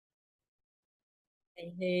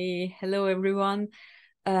Hey, hello everyone.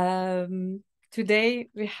 Today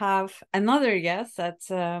we have another guest at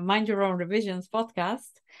Mind Your Own Revisions podcast,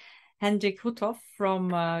 Hendrik Huthoff from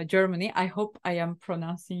Germany. I hope I am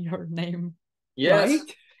pronouncing your name Yes.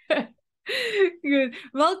 right. Good.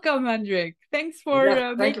 Welcome, Hendrik. Thanks for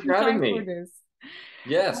Yeah, thank you for making having time for me. this.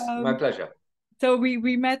 Yes, my Um, pleasure. so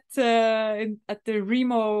we met at the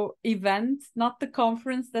Remo event, not the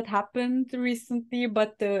conference that happened recently,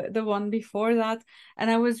 but the one before that, and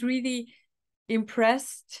I was really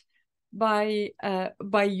impressed by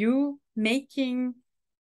you making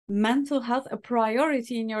mental health a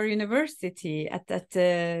priority in your university at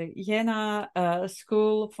the Jena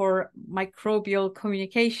School for Microbial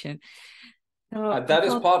Communication. So I That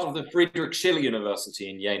is thought, part of the Friedrich Schiller University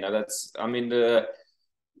in Jena.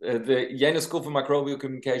 The Jena School for Microbial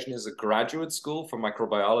Communication is a graduate school for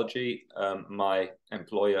microbiology. My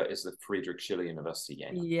employer is the Friedrich Schiller University,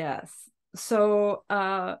 Jena. yes. So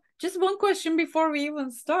just one question before we even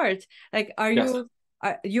start. Like, are Yes.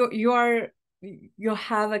 you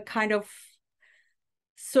have a kind of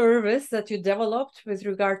service that you developed with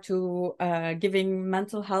regard to giving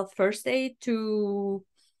mental health first aid to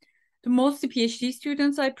mostly PhD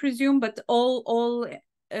students, I presume, but all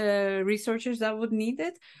researchers that would need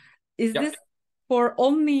it. Is Yeah. this for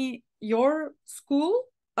only your school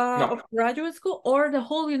of No, graduate school or the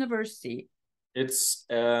whole university? it's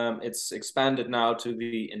expanded now to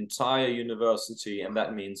the entire university, and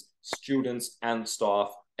that means students and staff,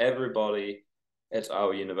 everybody at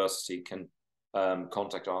our university can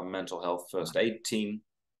contact our mental health first aid team.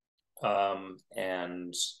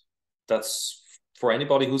 And that's for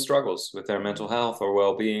anybody who struggles with their mental health or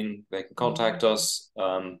well-being. They can contact us.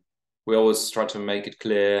 We always try to make it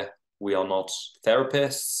clear we are not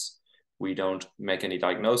therapists. We don't make any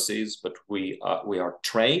diagnoses, but we are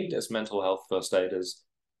trained as mental health first aiders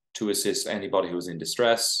to assist anybody who's in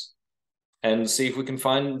distress and see if we can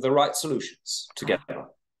find the right solutions together.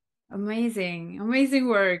 Amazing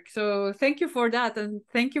work. So thank you for that, and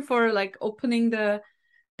thank you for like opening the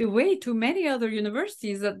way to many other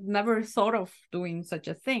universities that never thought of doing such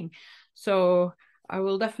a thing. So I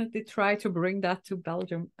will definitely try to bring that to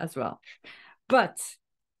Belgium as well. But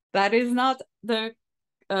that is not the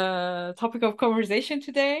topic of conversation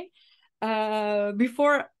today.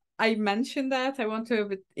 Before I mention that, I want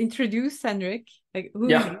to introduce Hendrik. Like, who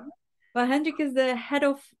is he? Yeah. Well, Hendrik is the head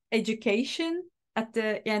of education at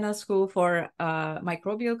the Jena School for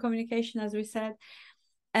Microbial Communication, as we said.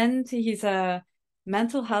 And he's a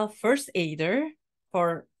mental health first aider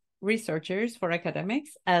for researchers, for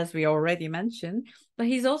academics, as we already mentioned. But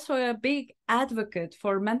he's also a big advocate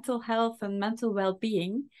for mental health and mental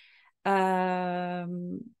well-being at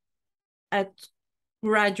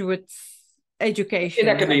graduate In education,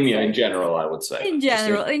 let's academia in say. general, I would say. In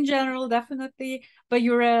general, definitely. But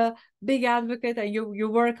you're a big advocate, and you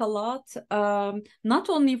work a lot, not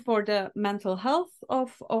only for the mental health of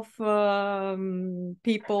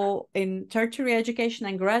people in tertiary education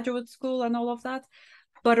and graduate school and all of that,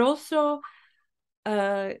 but also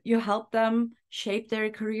you help them shape their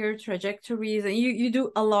career trajectories, and you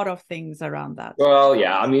do a lot of things around that. Well,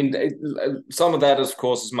 yeah, I mean, some of that, of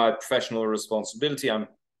course, is my professional responsibility.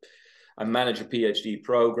 I manage a PhD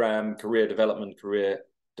program, career development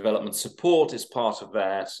support is part of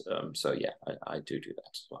that. So yeah, I do that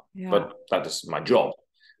as well. Yeah. But that is my job.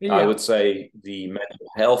 I Yeah. would say the mental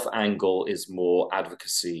health angle is more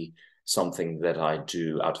advocacy, something that I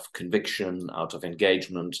do out of conviction, out of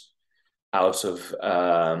engagement, out of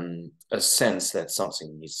a sense that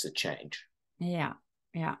something needs to change. Yeah.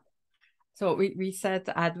 Yeah. So we said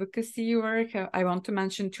advocacy work. I want to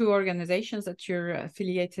mention two organizations that you're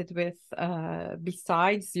affiliated with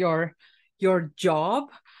besides your job,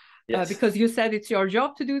 Yes. because you said it's your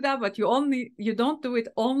job to do that, but you don't do it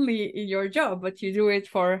only in your job, but you do it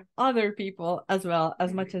for other people as well,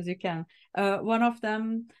 as much as you can. One of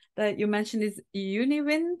them that you mentioned is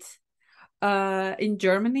Uniwind in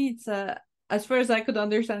Germany. It's as far as I could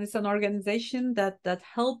understand, it's an organization that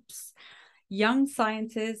helps young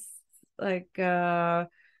scientists like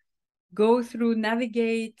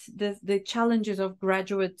navigate the challenges of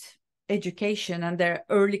graduate education and their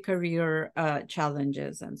early career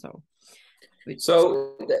challenges, and so.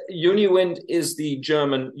 So Uniwind is the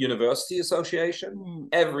German University Association.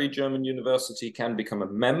 Every German university can become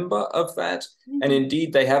a member of that. And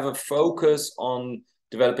indeed, they have a focus on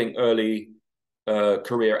developing early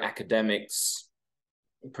career academics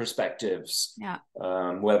perspectives, Yeah.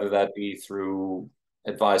 Whether that be through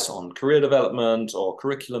advice on career development or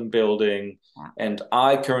curriculum building. Yeah. And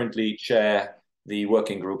I currently chair the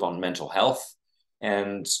working group on mental health.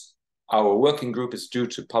 And our working group is due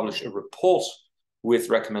to publish a report with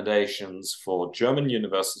recommendations for German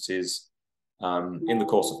universities in the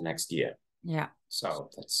course of next year. Yeah. So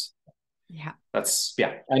that's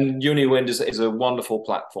and UniWind is a wonderful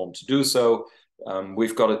platform to do so.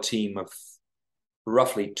 We've got a team of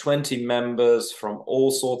roughly 20 members from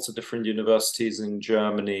all sorts of different universities in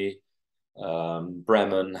Germany,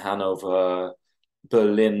 Bremen, Hanover,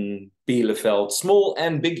 Berlin, Bielefeld, small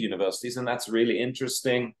and big universities, and that's really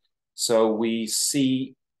interesting. So we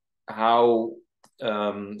see how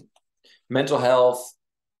mental health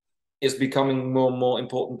is becoming more and more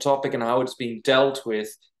important topic and how it's being dealt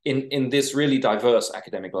with in this really diverse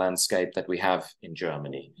academic landscape that we have in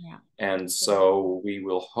Germany. Yeah. And so we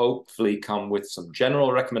will hopefully come with some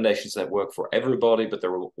general recommendations that work for everybody, but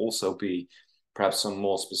there will also be perhaps some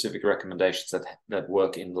more specific recommendations that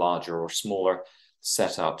work in larger or smaller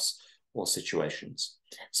setups or situations.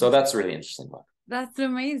 So that's really interesting work. That's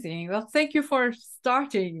amazing. Well, thank you for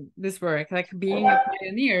starting this work, like being a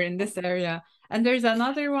pioneer in this area. And there's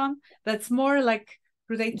another one that's more like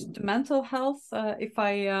related to mental health, if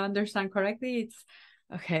I understand correctly. It's,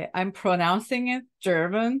 okay, I'm pronouncing it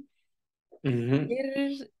German.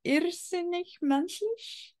 Irrsinnig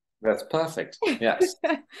menschlich? That's perfect. Yes.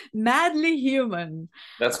 Madly human.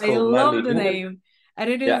 That's I called love Madly the Human. name. And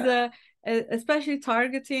it is especially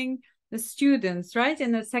targeting the students, right,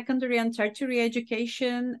 in the secondary and tertiary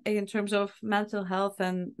education in terms of mental health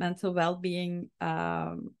and mental well-being.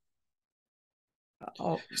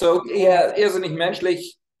 So yeah, Irrsinnig menschlich,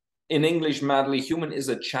 in English, Madly Human is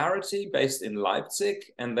a charity based in Leipzig,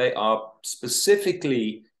 and they are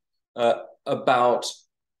specifically about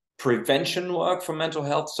prevention work for mental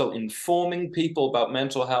health, so informing people about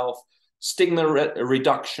mental health, stigma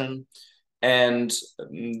reduction, and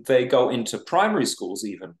they go into primary schools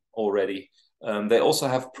even already. They also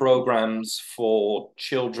have programs for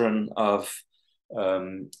children of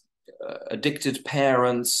addicted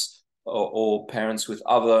parents or parents with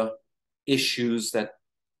other issues that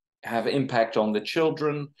have impact on the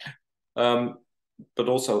children. But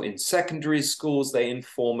also in secondary schools, they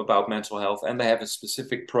inform about mental health, and they have a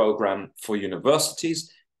specific program for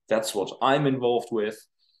universities. That's what I'm involved with,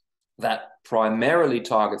 that primarily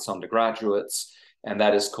targets undergraduates, and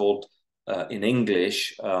that is called, in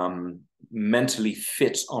English, Mentally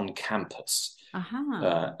Fit on Campus.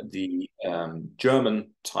 The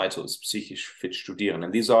German title is Psychisch Fit Studieren,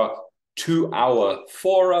 and these are 2-hour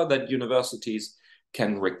fora that universities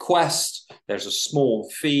can request. There's a small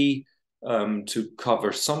fee to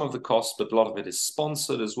cover some of the costs, but a lot of it is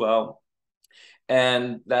sponsored as well.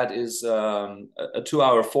 And that is a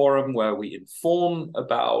 2-hour forum where we inform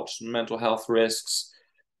about mental health risks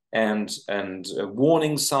and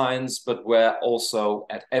warning signs, but where also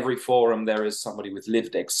at every forum there is somebody with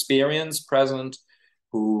lived experience present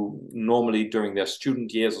who normally during their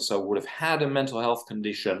student years or so would have had a mental health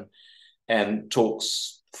condition and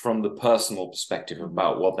talks from the personal perspective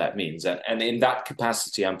about what that means. And in that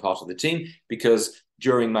capacity, I'm part of the team because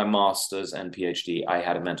during my master's and PhD, I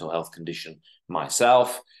had a mental health condition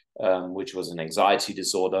myself, which was an anxiety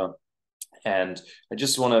disorder. And I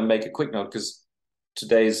just want to make a quick note because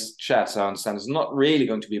today's chat, I understand, is not really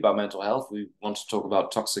going to be about mental health. We want to talk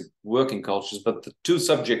about toxic working cultures, but the two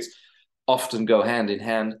subjects often go hand in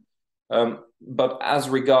hand. But as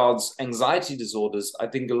regards anxiety disorders, I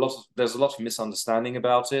think there's a lot of misunderstanding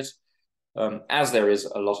about it, as there is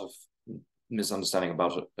a lot of misunderstanding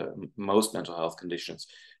about most mental health conditions.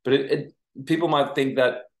 But people might think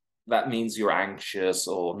that means you're anxious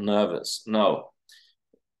or nervous. No.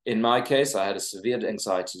 In my case, I had a severe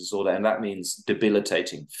anxiety disorder, and that means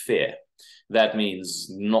debilitating fear. That means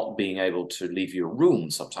not being able to leave your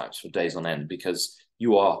room sometimes for days on end because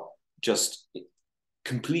you are just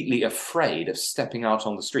completely afraid of stepping out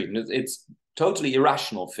on the street. And it's totally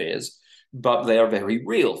irrational fears, but they are very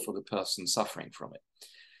real for the person suffering from it.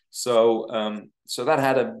 So that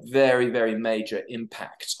had a very, very major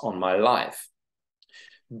impact on my life.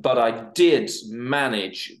 But I did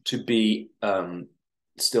manage to be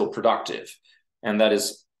still productive. And that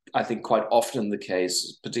is, I think, quite often the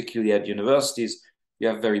case, particularly at universities. You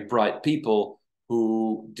have very bright people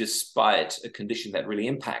who, despite a condition that really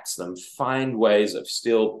impacts them, find ways of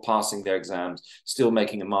still passing their exams, still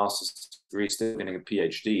making a master's degree, still getting a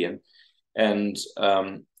PhD. And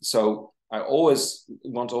so I always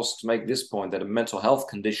want also to make this point that a mental health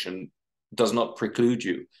condition does not preclude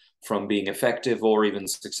you from being effective or even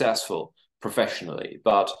successful professionally.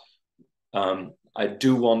 But I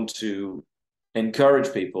do want to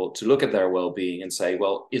encourage people to look at their well-being and say,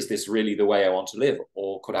 well, is this really the way I want to live?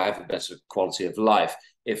 Or could I have a better quality of life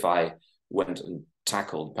if I went and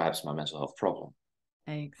tackled perhaps my mental health problem?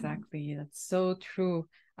 Exactly. That's so true.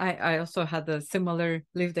 I also had a similar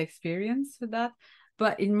lived experience with that.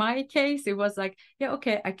 But in my case, it was like, yeah,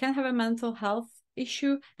 okay, I can have a mental health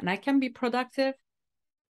issue and I can be productive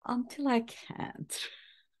until I can't.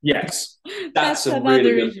 Yes, That's that's a really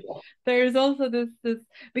another good issue. point. There's also this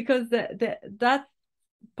because that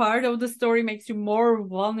part of the story makes you more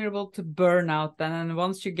vulnerable to burnout. And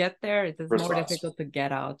once you get there, it is more Precisely. difficult to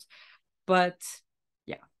get out. But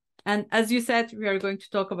yeah. And as you said, we are going to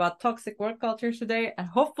talk about toxic work culture today. And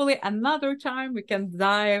hopefully another time we can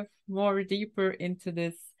dive more deeper into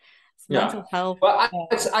this Yeah. mental health. Well,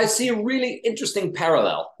 I see a really interesting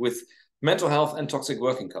parallel with mental health and toxic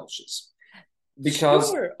working cultures, because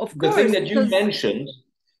Sure, of the thing course, that you because mentioned,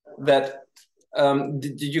 that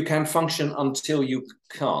you can function until you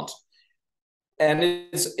can't. And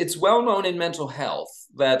it's well known in mental health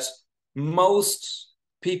that most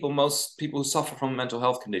people who suffer from mental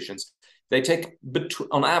health conditions, they take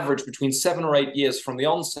on average between 7 or 8 years from the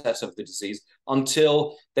onset of the disease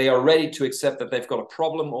until they are ready to accept that they've got a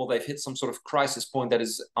problem or they've hit some sort of crisis point that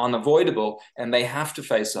is unavoidable and they have to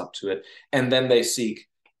face up to it. And then they seek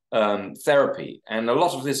therapy. And a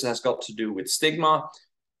lot of this has got to do with stigma.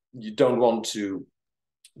 You don't want to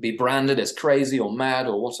be branded as crazy or mad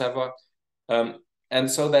or whatever. And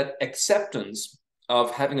so that acceptance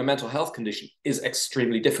of having a mental health condition is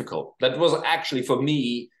extremely difficult. That was actually, for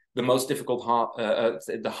me, the most difficult,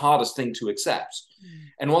 the hardest thing to accept.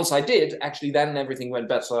 And once I did, actually, then everything went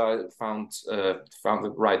better. I found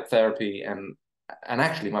the right therapy, and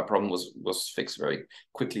actually, my problem was fixed very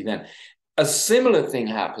quickly then. A similar thing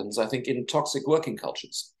happens, I think, in toxic working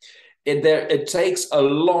cultures. It takes a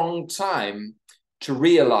long time to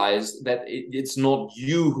realize that it's not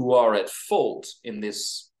you who are at fault in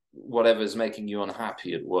this, whatever is making you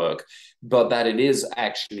unhappy at work, but that it is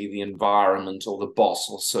actually the environment or the boss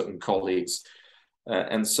or certain colleagues.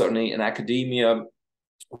 And certainly in academia,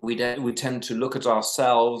 we tend to look at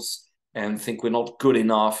ourselves and think we're not good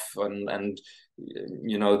enough, and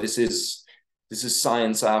you know, this is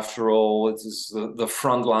science after all. This is the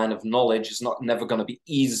front line of knowledge. It's never going to be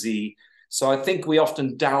easy. So I think we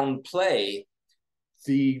often downplay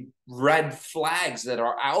the red flags that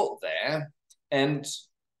are out there, and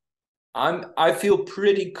I feel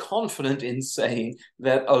pretty confident in saying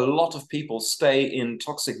that a lot of people stay in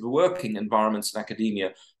toxic working environments in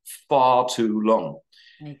academia far too long.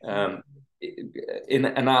 In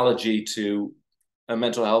analogy to a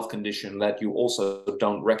mental health condition that you also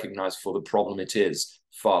don't recognize for the problem it is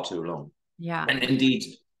far too long. Yeah. And indeed,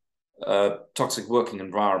 toxic working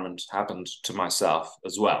environment happened to myself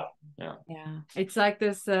as well. Yeah, it's like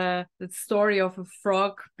this the story of a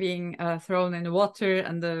frog being thrown in the water,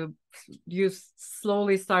 and you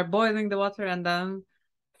slowly start boiling the water, and then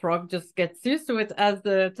frog just gets used to it as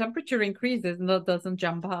the temperature increases and that doesn't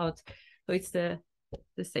jump out. So it's the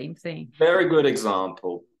same thing. Very good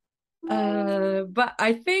example. But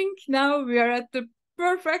I think now we are at the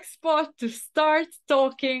perfect spot to start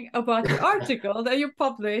talking about the article that you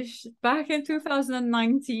published back in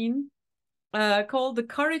 2019, called "The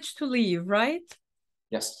Courage to Leave," right?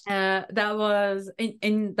 Yes. That was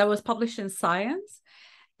that was published in Science.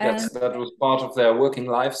 Yes, that was part of their Working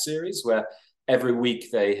Life series, where every week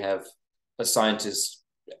they have a scientist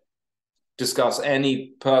discuss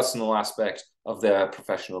any personal aspect of their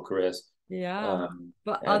professional careers. Yeah,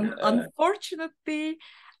 but unfortunately,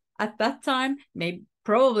 at that time,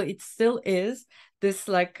 probably it still is, this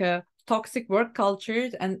like toxic work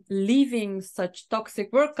cultures, and leaving such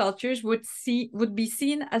toxic work cultures would be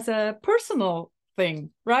seen as a personal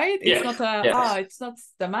thing, right? It's not it's not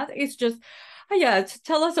systematic. It's just, yeah,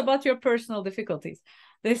 tell us about your personal difficulties.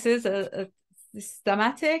 This is a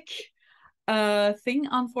systematic thing,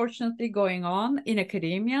 unfortunately, going on in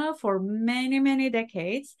academia for many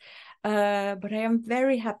decades. But I am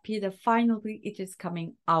very happy that finally it is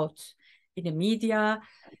coming out in the media,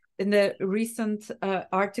 in the recent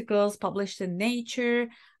articles published in Nature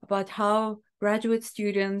about how graduate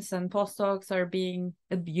students and postdocs are being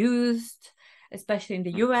abused, especially in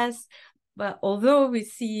the US. But although we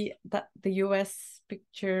see that the US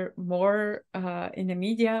picture more in the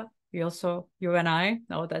media, we also, you and I,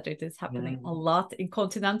 know that it is happening a lot in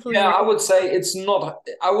continental Europe. I would say it's not,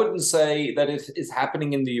 I wouldn't say that it is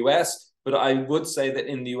happening in the US, but I would say that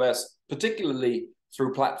in the US, particularly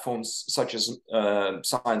through platforms such as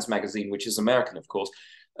Science Magazine, which is American, of course,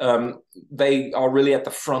 they are really at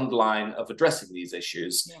the front line of addressing these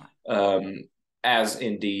issues, as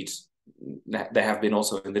indeed they have been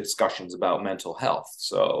also in the discussions about mental health.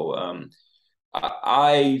 So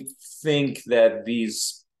I think that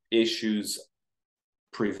these issues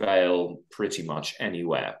prevail pretty much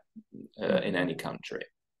anywhere in any country.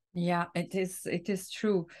 Yeah, it is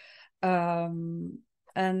true. And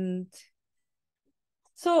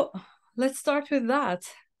so let's start with that.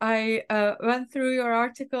 I went through your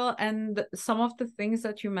article, and some of the things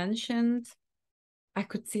that you mentioned, I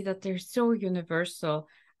could see that they're so universal.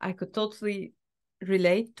 I could totally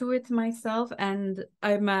relate to it myself. And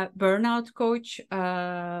I'm a burnout coach,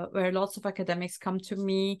 where lots of academics come to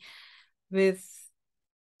me with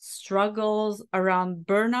struggles around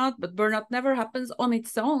burnout, but burnout never happens on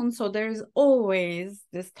its own. So there's always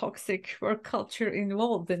this toxic work culture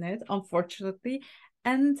involved in it, unfortunately.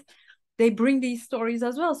 And they bring these stories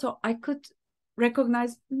as well. So I could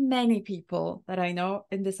recognize many people that I know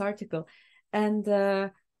in this article. And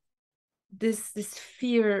this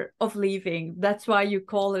fear of leaving, that's why you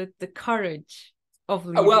call it the courage of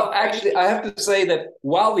leaving. Well, actually, I have to say that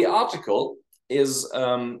while the article is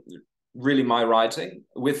really my writing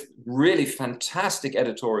with really fantastic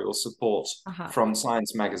editorial support from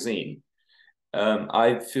Science magazine,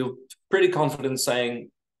 I feel pretty confident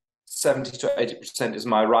saying 70 to 80% is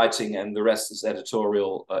my writing and the rest is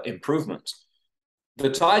editorial improvement. The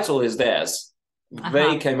title is theirs.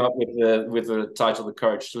 They came up with the title "The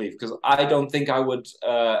Courage to Leave" because I don't think I would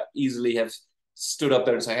easily have stood up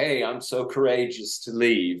there and say, "Hey, I'm so courageous to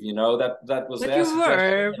leave." You know, that was their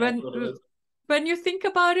suggestion. When you think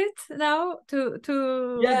about it now,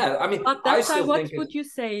 yeah, I mean, at that time, what would you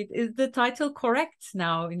say? Is the title correct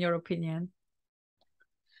now, in your opinion?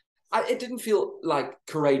 It didn't feel like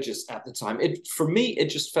courageous at the time. For me, it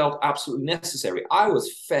just felt absolutely necessary. I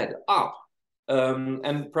was fed up.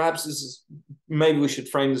 And perhaps maybe we should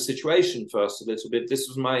frame the situation first a little bit.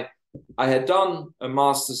 I had done a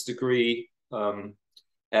master's degree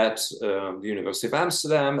at the University of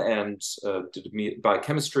Amsterdam and did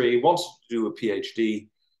biochemistry, wanted to do a PhD,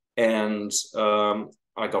 and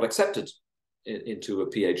I got accepted into a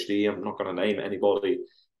PhD. I'm not going to name anybody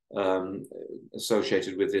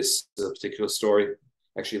associated with this particular story.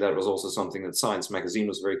 Actually, that was also something that Science magazine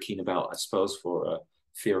was very keen about, I suppose, for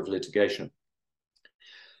fear of litigation.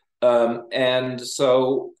 And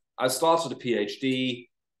so I started a PhD.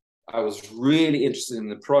 I was really interested in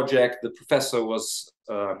the project. The professor was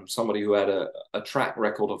somebody who had a track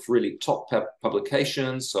record of really top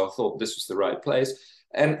publications, so I thought this was the right place.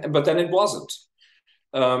 But then it wasn't.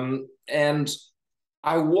 And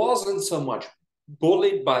I wasn't so much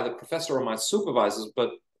bullied by the professor or my supervisors,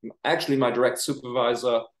 but actually my direct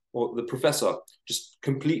supervisor or the professor just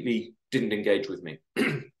completely didn't engage with me.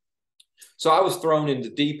 So I was thrown in the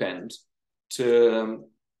deep end to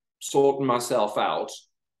sort myself out.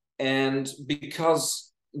 And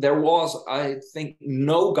because there was, I think,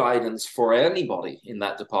 no guidance for anybody in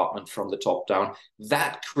that department from the top down,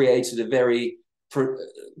 that created a very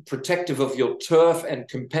protective of your turf and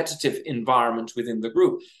competitive environment within the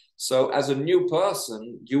group. So as a new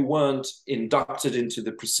person, you weren't inducted into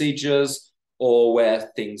the procedures or where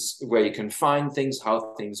you can find things,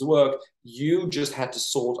 how things work. You just had to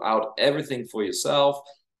sort out everything for yourself.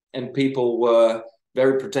 And people were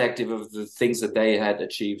very protective of the things that they had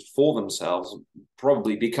achieved for themselves,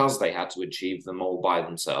 probably because they had to achieve them all by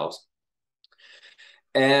themselves.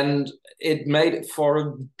 And it made it for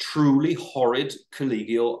a truly horrid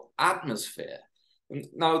collegial atmosphere.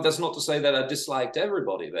 Now, that's not to say that I disliked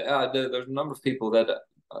everybody. There's a number of people that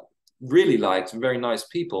I really liked, and very nice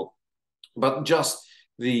people, but just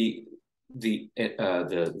the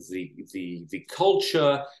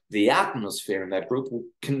culture, the atmosphere in that group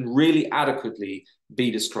can really adequately be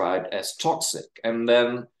described as toxic. And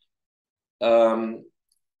then,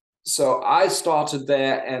 so I started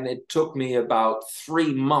there, and it took me about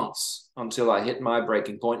 3 months until I hit my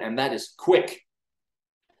breaking point, and that is quick.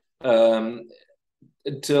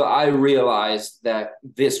 Until I realized that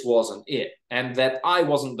this wasn't it, and that I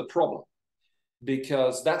wasn't the problem.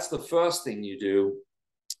 Because that's the first thing you do,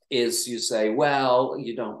 is you say, well,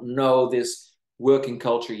 you don't know this working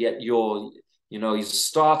culture yet. You're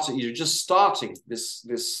just starting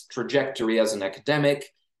this trajectory as an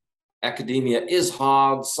academic. Academia is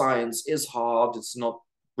hard. Science is hard. It's not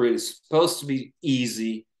really supposed to be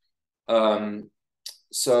easy.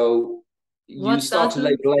 So you start to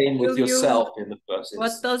lay blame with yourself in the first instance.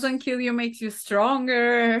 What doesn't kill you makes you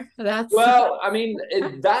stronger. Well, I mean,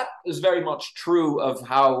 that is very much true of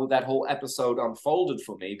how that whole episode unfolded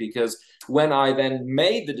for me, because when I then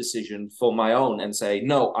made the decision for my own and say,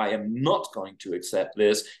 no, I am not going to accept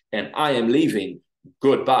this and I am leaving,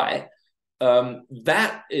 goodbye,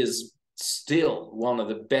 that is still one of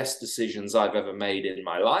the best decisions I've ever made in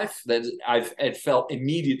my life. That it felt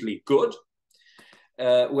immediately good.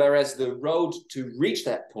 whereas the road to reach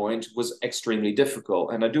that point was extremely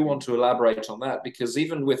difficult. And I do want to elaborate on that, because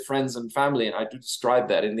even with friends and family, and I do describe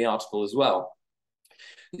that in the article as well,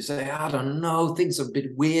 you say, I don't know, things are a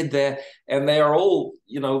bit weird there. And they are all,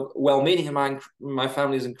 well-meaning, and my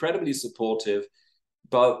family is incredibly supportive,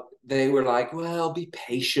 but they were like, well, be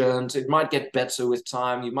patient. It might get better with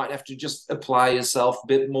time. You might have to just apply yourself a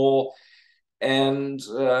bit more. And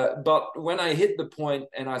but when I hit the point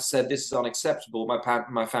and I said, this is unacceptable,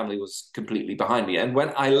 my family was completely behind me. And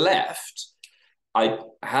when I left, I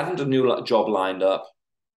hadn't a new job lined up.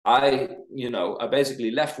 I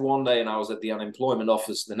basically left one day and I was at the unemployment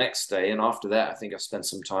office the next day. And after that, I think I spent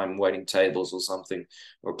some time waiting tables or something,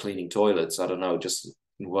 or cleaning toilets. I don't know, just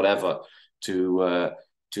whatever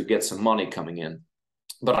to get some money coming in.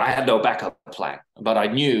 But I had no backup plan. But I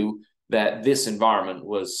knew that this environment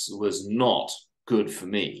was not good for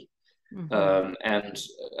me. Mm-hmm. And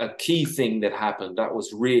a key thing that happened, that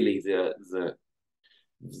was really the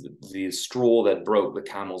straw that broke the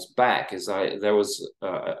camel's back, is there was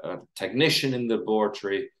a technician in the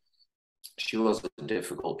laboratory. She was a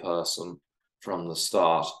difficult person from the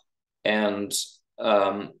start. And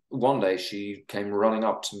one day she came running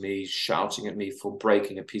up to me, shouting at me for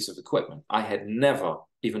breaking a piece of equipment. I had never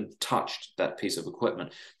even touched that piece of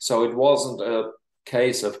equipment. So it wasn't a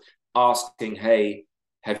case of asking, hey,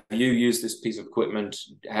 have you used this piece of equipment?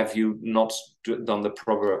 Have you not done the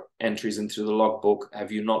proper entries into the logbook?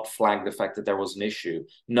 Have you not flagged the fact that there was an issue?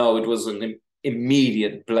 No, it was an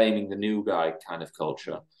immediate blaming the new guy kind of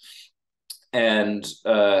culture. And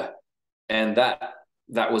that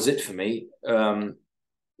was it for me.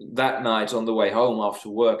 That night on the way home after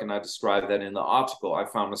work, and I described that in the article, I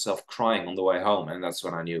found myself crying on the way home. And that's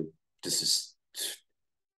when I knew I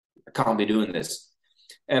can't be doing this.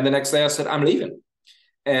 And the next day I said, I'm leaving.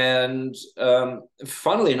 And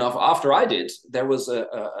funnily enough, after I did, there was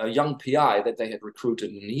a young PI that they had recruited,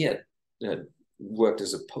 and he had worked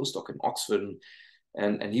as a postdoc in Oxford,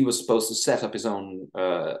 and he was supposed to set up his own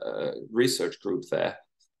research group there.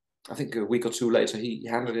 I think a week or two later, he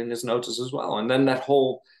handed in his notice as well. And then that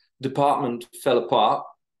whole department fell apart.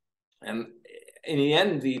 And in the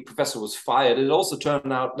end, the professor was fired. It also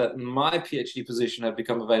turned out that my PhD position had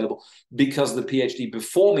become available because the PhD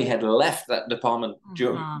before me had left that department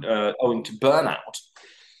owing to burnout.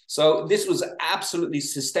 So this was absolutely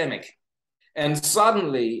systemic. And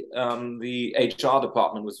suddenly, the HR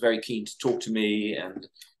department was very keen to talk to me, and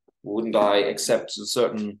wouldn't I accept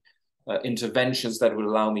certain interventions that would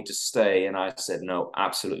allow me to stay. And I said, no,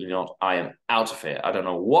 absolutely not. I am out of here. I don't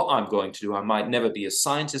know what I'm going to do. I might never be a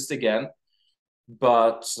scientist again,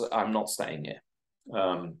 but I'm not staying here.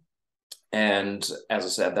 And as I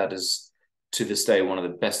said, that is to this day one of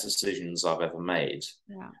the best decisions I've ever made.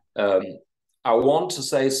 Yeah. I want to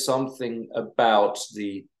say something about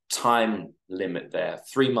the time limit there.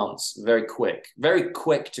 3 months, very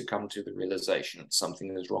quick to come to the realization that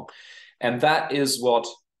something is wrong. And that is what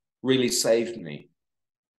really saved me,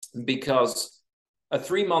 because a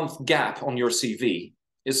 3-month gap on your CV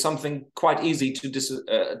is something quite easy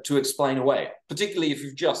to explain away, particularly if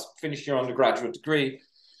you've just finished your undergraduate degree.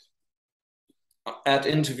 At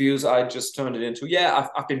interviews, I just turned it into,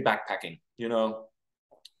 I've been backpacking,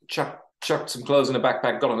 chucked some clothes in a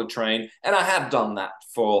backpack, got on the train, and I had done that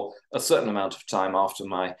for a certain amount of time after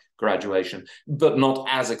my graduation, but not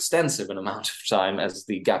as extensive an amount of time as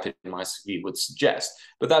the gap in my CV would suggest.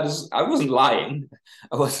 But that is, I wasn't lying.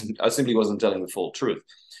 I simply wasn't telling the full truth.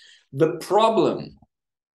 The problem,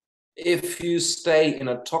 if you stay in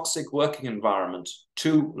a toxic working environment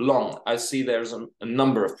too long, I see there's a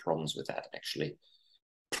number of problems with that, actually.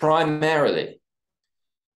 Primarily,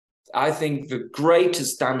 I think the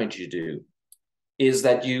greatest damage you do is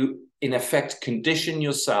that you, in effect, condition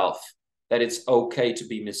yourself that it's okay to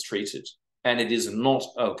be mistreated, and it is not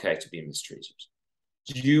okay to be mistreated.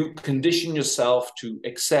 You condition yourself to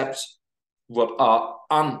accept what are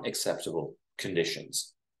unacceptable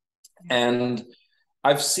conditions. And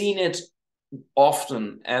I've seen it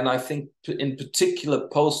often, and I think in particular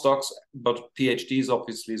postdocs, but PhDs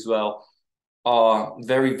obviously as well, are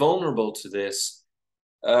very vulnerable to this,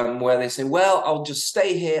 where they say, well, I'll just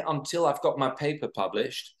stay here until I've got my paper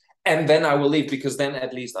published, and then I will leave, because then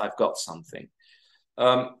at least I've got something.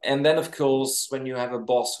 And then, of course, when you have a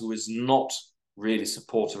boss who is not really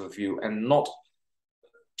supportive of you and not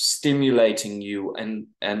stimulating you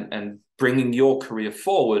and bringing your career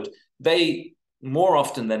forward, they more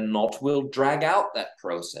often than not will drag out that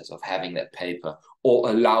process of having that paper or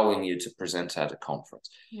allowing you to present at a conference.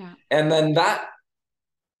 Yeah. And then that,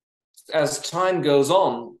 as time goes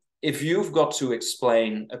on, if you've got to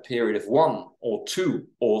explain a period of 1 or 2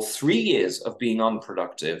 or 3 years of being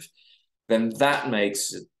unproductive, then that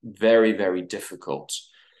makes it very, very difficult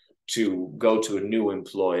to go to a new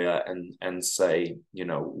employer and say, you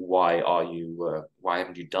know, why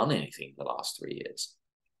haven't you done anything the last 3 years?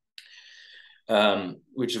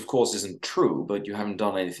 Which of course isn't true, but you haven't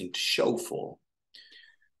done anything to show for.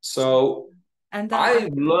 So and I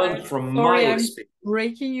learned from my experience. I'm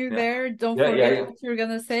breaking you there. Don't forget what you're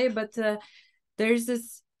gonna say, but there's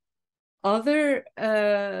this other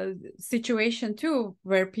situation too,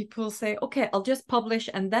 where people say, okay, I'll just publish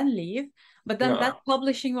and then leave. But then that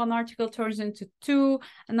publishing one article turns into 2,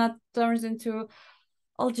 and that turns into,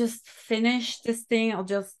 I'll just finish this thing. I'll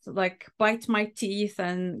just like bite my teeth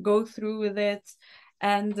and go through with it.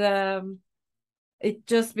 And it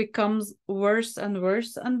just becomes worse and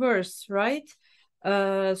worse and worse, right?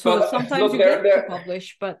 So sometimes you get to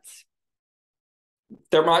publish, but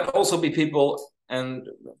there might also be people, and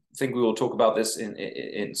I think we will talk about this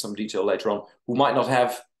in some detail later on, who might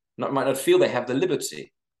not feel they have the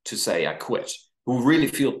liberty to say I quit, who really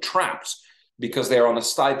feel trapped because they're on a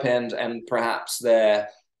stipend and perhaps their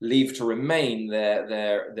leave to remain,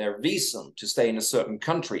 their visa to stay in a certain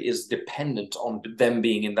country is dependent on them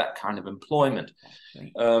being in that kind of employment.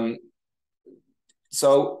 Okay.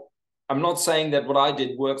 So I'm not saying that what I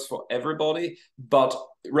did works for everybody, but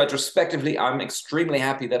retrospectively, I'm extremely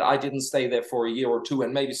happy that I didn't stay there for a year or 2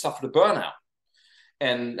 and maybe suffered a burnout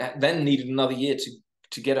and then needed another year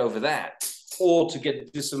to get over that, or to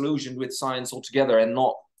get disillusioned with science altogether and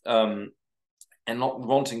not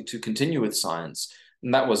wanting to continue with science.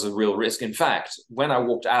 And that was a real risk. In fact, when I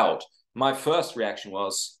walked out, my first reaction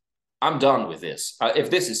was, I'm done with this. If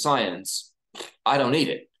this is science, I don't need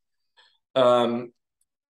it.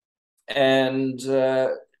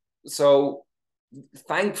 So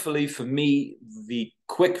thankfully for me, the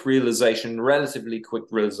relatively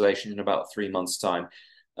quick realization in about 3 months' time,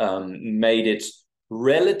 made it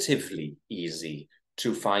relatively easy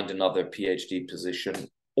to find another PhD position,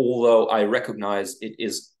 although I recognize it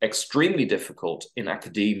is extremely difficult in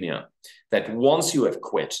academia, that once you have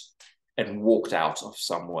quit and walked out of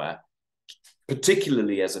somewhere,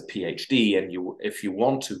 particularly as a PhD, and if you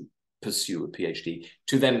want to pursue a PhD,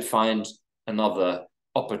 to then find another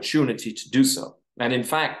opportunity to do so. And in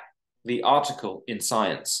fact, the article in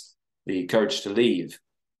Science, The Courage to Leave,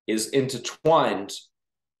 intertwines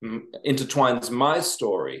my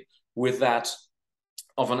story with that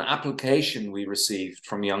of an application we received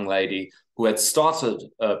from a young lady who had started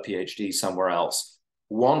a PhD somewhere else,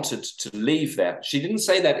 wanted to leave there. She didn't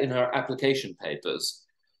say that in her application papers,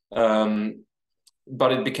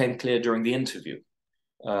 but it became clear during the interview.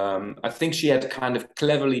 I think she had kind of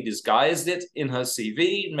cleverly disguised it in her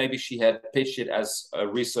CV. Maybe she had pitched it as a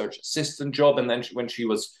research assistant job. And then when she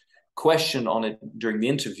was questioned on it during the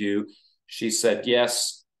interview, she said,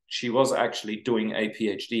 yes, she was actually doing a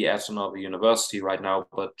PhD at another university right now,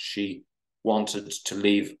 but she wanted to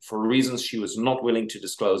leave for reasons she was not willing to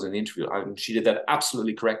disclose in the interview. And she did that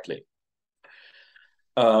absolutely correctly.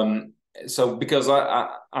 So because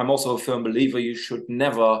I'm also a firm believer, you should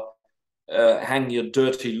never hang your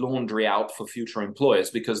dirty laundry out for future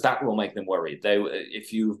employers, because that will make them worried.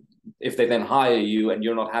 If they then hire you and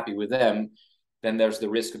you're not happy with them, then there's the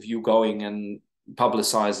risk of you going and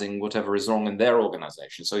publicizing whatever is wrong in their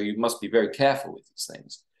organization. So you must be very careful with these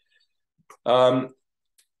things.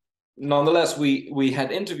 Nonetheless, we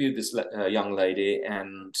had interviewed this young lady,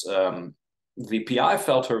 and the PI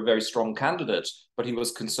felt her a very strong candidate, but he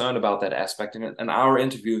was concerned about that aspect. And our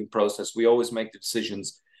interviewing process, we always make the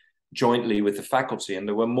decisions jointly with the faculty, and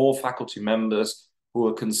there were more faculty members who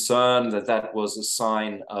were concerned that that was a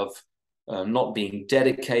sign of not being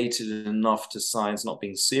dedicated enough to science, not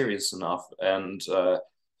being serious enough. And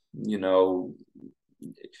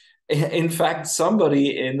in fact,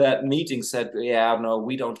 somebody in that meeting said, yeah, no,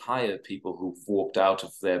 we don't hire people who've walked out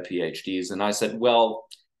of their PhDs. And I said, well,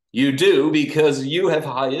 you do, because you have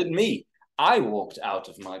hired me. I walked out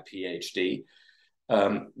of my PhD.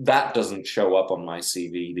 That doesn't show up on my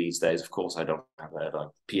CV these days. Of course, I don't have a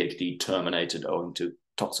PhD terminated owing to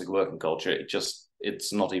toxic working culture.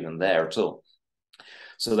 It's not even there at all.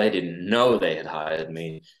 So they didn't know they had hired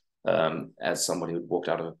me as somebody who walked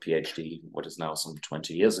out of a PhD, what is now some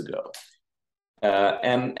 20 years ago.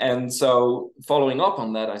 And so following up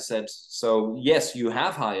on that, I said, so yes, you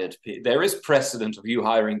have hired, there is precedent of you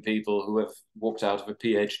hiring people who have walked out of a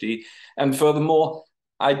PhD. And furthermore,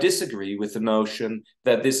 I disagree with the notion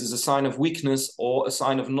that this is a sign of weakness or a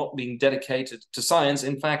sign of not being dedicated to science.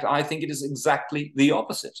 In fact, I think it is exactly the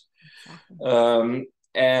opposite.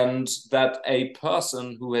 And that a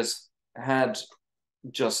person who has had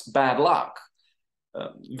just bad luck,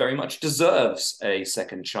 very much deserves a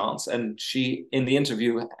second chance. And she, in the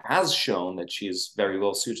interview, has shown that she is very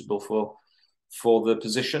well suitable for the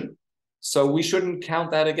position. So we shouldn't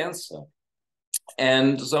count that against her.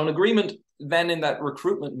 And so an agreement then in that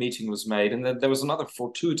recruitment meeting was made, and then there was another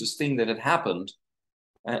fortuitous thing that had happened,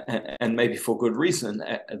 and maybe for good reason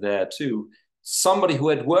there too. Somebody who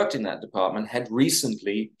had worked in that department had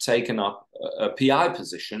recently taken up a PI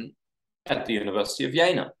position at the University of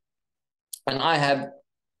Jena. And I had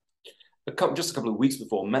just a couple of weeks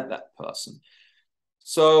before met that person.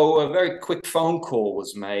 So a very quick phone call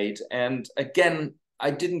was made. And again, I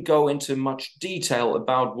didn't go into much detail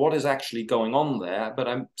about what is actually going on there, but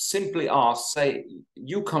I simply asked, say,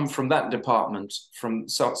 you come from that department, from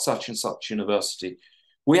such and such university.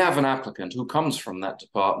 We have an applicant who comes from that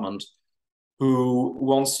department who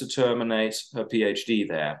wants to terminate her PhD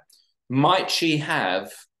there. Might she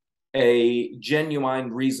have a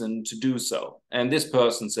genuine reason to do so? And this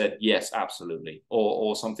person said, yes, absolutely,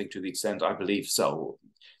 or something to the extent, I believe so.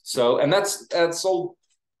 So, and that's all.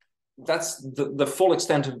 That's the full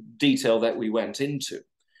extent of detail that we went into,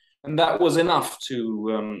 and that was enough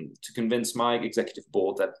to convince my executive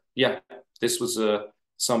board that this was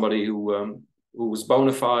somebody who was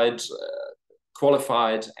bona fide,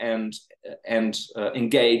 qualified, and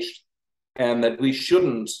engaged, and that we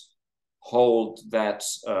shouldn't hold that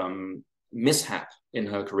mishap in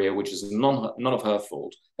her career, which is none of her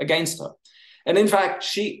fault, against her. And in fact,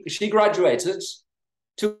 she graduated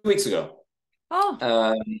 2 weeks ago.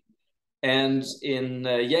 Oh. And in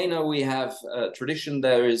Jena, we have a tradition.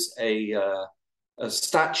 There is a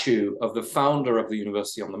statue of the founder of the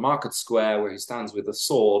university on the market square, where he stands with a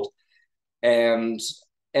sword. And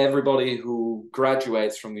everybody who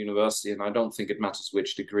graduates from the university, and I don't think it matters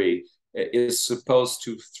which degree, is supposed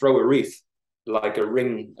to throw a wreath, like a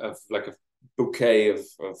ring of, like a bouquet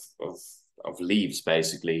of leaves,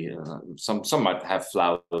 basically. Some might have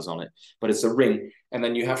flowers on it, but it's a ring, and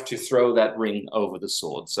then you have to throw that ring over the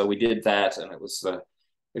sword. So we did that, and it was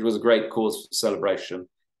a great cause for celebration.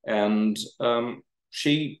 And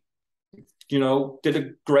she, did a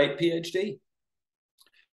great PhD.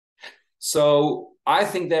 So I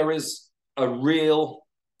think there is a real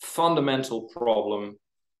fundamental problem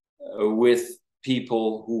with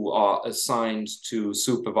people who are assigned to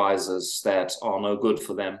supervisors that are no good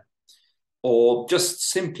for them, or just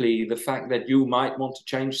simply the fact that you might want to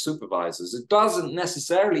change supervisors. It doesn't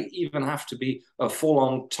necessarily even have to be a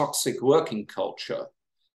full-on toxic working culture,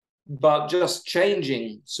 but just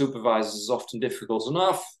changing supervisors is often difficult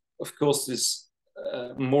enough. Of course, this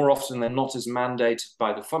more often than not is mandated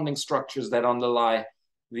by the funding structures that underlie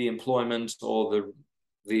the employment or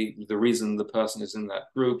the reason the person is in that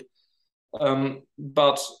group.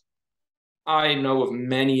 But I know of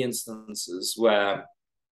many instances where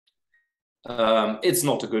it's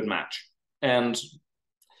not a good match. And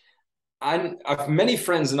I've many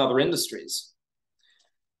friends in other industries.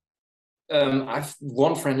 I've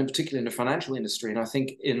one friend in particular in the financial industry, and I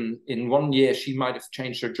think in 1 year she might have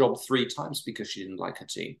changed her job 3 times because she didn't like her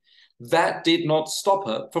team. That did not stop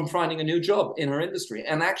her from finding a new job in her industry.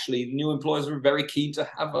 And actually, new employers were very keen to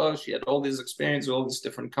have her. She had all this experience with all these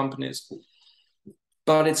different companies.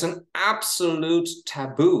 But it's an absolute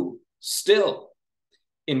taboo still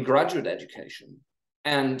in graduate education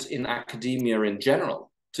and in academia in general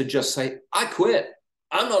to just say, I quit.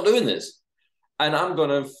 I'm not doing this. And I'm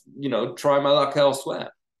going to, try my luck elsewhere.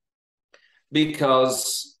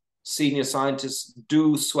 Because senior scientists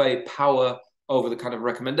do sway power over the kind of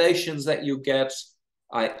recommendations that you get.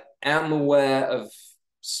 I am aware of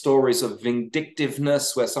stories of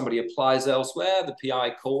vindictiveness where somebody applies elsewhere, the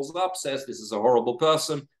PI calls up, says this is a horrible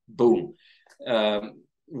person, boom.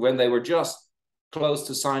 When they were just close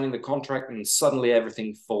to signing the contract and suddenly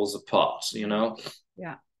everything falls apart,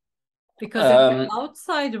 Yeah. Because in the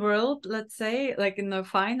outside world, let's say, like in the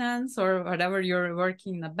finance or whatever, you're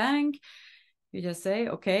working in a bank, you just say,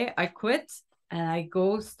 okay, I quit and I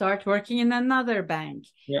go start working in another bank.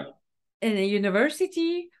 Yeah. In a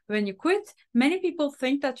university, when you quit, many people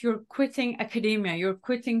think that you're quitting academia, you're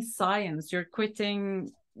quitting science, you're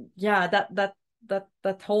quitting,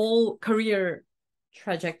 that whole career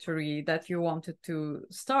trajectory that you wanted to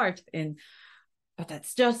start in. But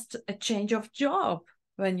that's just a change of job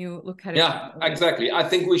when you look at it. Yeah, exactly. I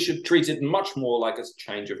think we should treat it much more like a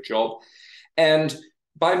change of job. And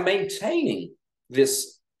by maintaining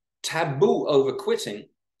this taboo over quitting,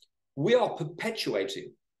 we are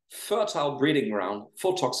perpetuating fertile breeding ground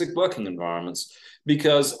for toxic working environments,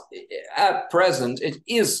 because at present it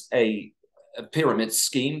is a pyramid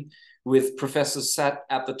scheme with professors sat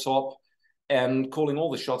at the top and calling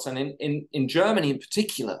all the shots. And in Germany in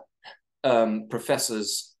particular,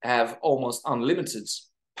 professors have almost unlimited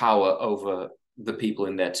power over the people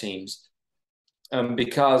in their teams,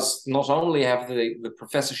 because not only have the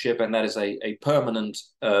professorship, and that is a permanent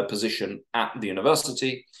position at the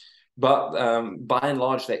university, but by and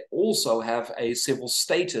large, they also have a civil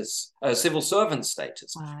servant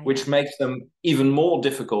status, which makes them even more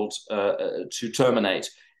difficult to terminate,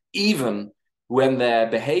 even when their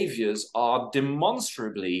behaviors are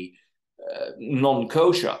demonstrably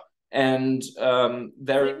non-kosher. And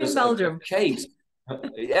there is a case.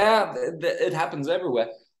 Yeah, it happens everywhere.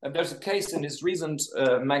 There's a case in his recent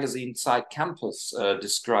magazine Zeit Campus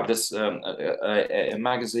described this, a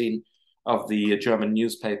magazine of the German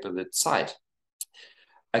newspaper, the Zeit,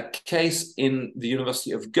 a case in the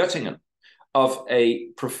University of Göttingen of a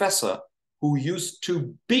professor who used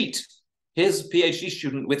to beat his PhD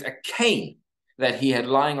student with a cane that he had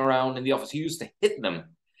lying around in the office. He used to hit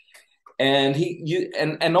them. And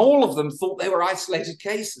and all of them thought they were isolated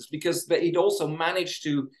cases, because he'd also managed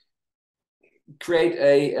to create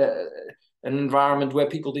an environment where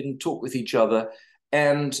people didn't talk with each other.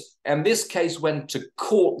 And this case went to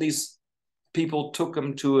court. These people took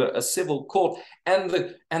him to a civil court, and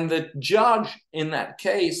the judge in that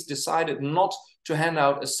case decided not to hand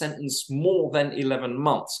out a sentence more than 11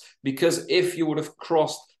 months, because if you would have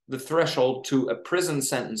crossed the threshold to a prison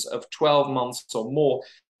sentence of 12 months or more,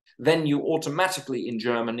 then you automatically in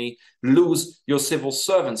Germany lose your civil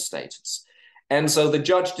servant status. And so the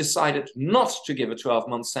judge decided not to give a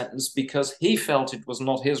 12-month sentence, because he felt it was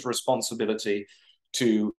not his responsibility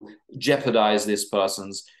to jeopardize this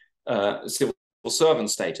person's civil servant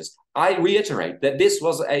status. I reiterate that this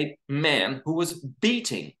was a man who was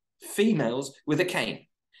beating females with a cane,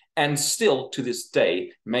 and still to this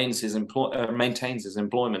day maintains his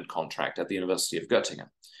employment contract at the University of Göttingen.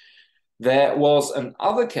 There was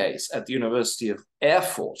another case at the University of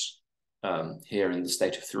Erfurt, here in the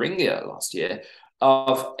state of Thuringia last year,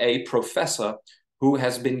 of a professor who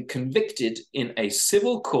has been convicted in a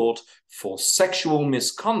civil court for sexual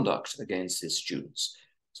misconduct against his students.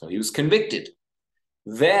 So he was convicted.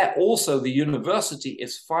 There also, the university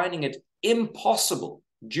is finding it impossible,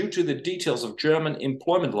 due to the details of German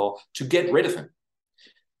employment law, to get rid of him.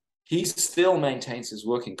 He still maintains his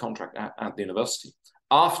working contract at the university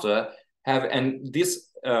after and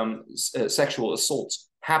this sexual assaults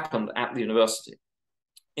happened at the university.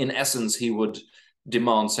 In essence, he would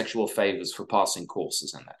demand sexual favors for passing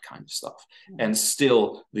courses and that kind of stuff. And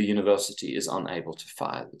still the university is unable to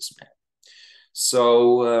fire this man.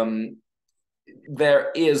 So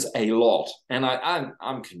there is a lot, and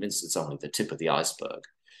I'm convinced it's only the tip of the iceberg,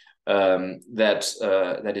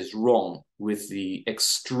 that is wrong with the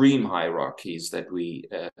extreme hierarchies that we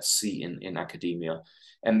see in academia.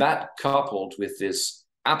 And that, coupled with this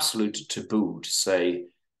absolute taboo to say,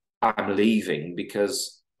 I'm leaving,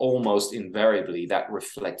 because almost invariably that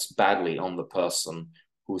reflects badly on the person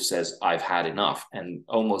who says, I've had enough. And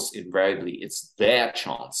almost invariably it's their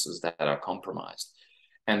chances that are compromised.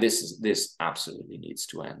 And this absolutely needs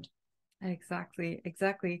to end. Exactly.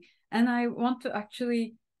 And I want to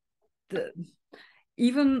actually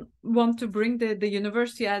even want to bring the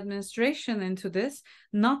university administration into this,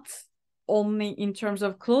 not only in terms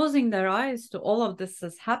of closing their eyes to all of this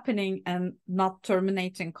is happening and not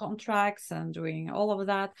terminating contracts and doing all of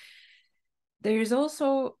that. There is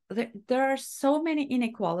also, there are so many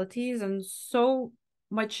inequalities and so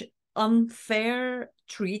much unfair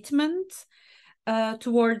treatment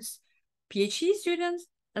towards PhD students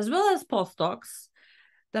as well as postdocs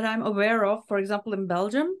that I'm aware of. For example, in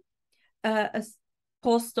Belgium, a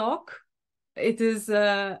postdoc, it is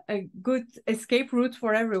a good escape route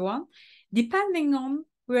for everyone. Depending on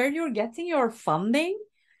where you're getting your funding,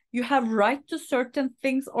 you have right to certain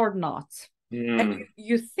things or not. And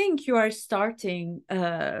you think you are starting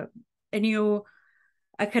a new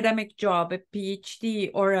academic job, a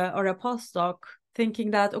PhD or a postdoc,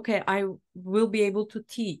 thinking that, okay, I will be able to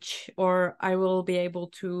teach, or I will be able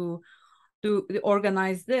to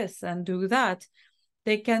organize this and do that.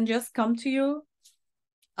 They can just come to you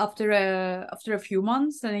after a few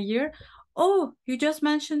months and a year. Oh, you just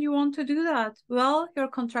mentioned you want to do that. Well, your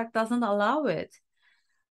contract doesn't allow it.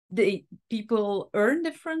 The people earn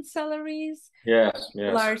different salaries. Yes.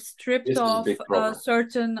 People are stripped of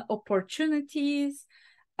certain opportunities.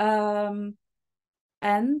 And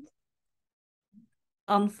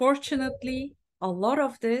unfortunately, a lot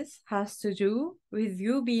of this has to do with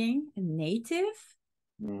you being a native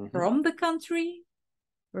from the country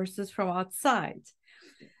versus from outside.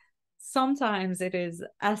 Sometimes it is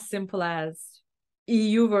as simple as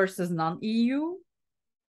EU versus non-EU.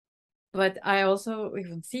 But I also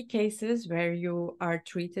even see cases where you are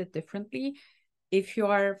treated differently if you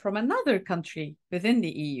are from another country within the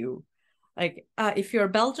EU. Like if you're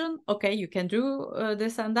Belgian, okay, you can do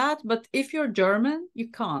this and that. But if you're German, you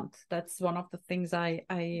can't. That's one of the things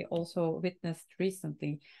I also witnessed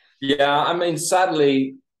recently. Yeah, I mean,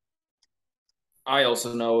 sadly, I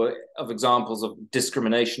also know of examples of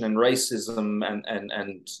discrimination and racism,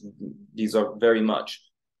 and these are very much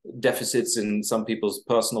deficits in some people's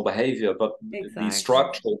personal behavior, but the Exactly.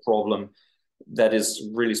 structural problem that is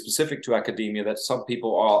really specific to academia, that some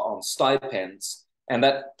people are on stipends, and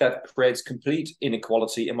that creates complete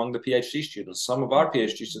inequality among the PhD students. Some of our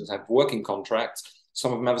PhD students have working contracts,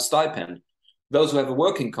 some of them have a stipend. Those who have a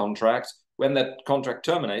working contract, when that contract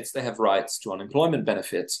terminates, they have rights to unemployment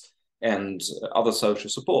benefits and other social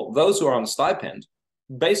support. Those who are on a stipend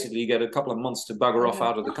basically get a couple of months to bugger off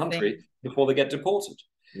out of the country before they get deported.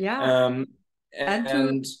 Yeah.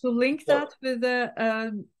 And to link that with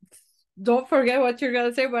the don't forget what you're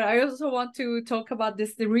gonna say, but I also want to talk about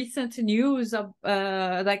the recent news of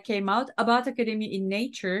that came out about academia in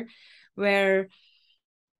Nature, where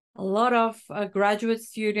a lot of graduate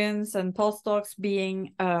students and postdocs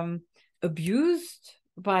being abused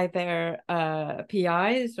by their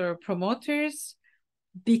PIs or promoters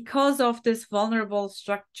because of this vulnerable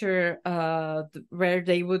structure where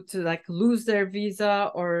they would like lose their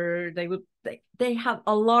visa, or they have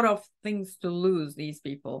a lot of things to lose, these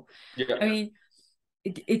people. Yeah. I mean,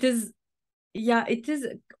 it is, yeah, it is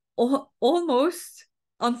almost,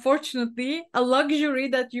 unfortunately, a luxury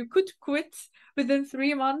that you could quit within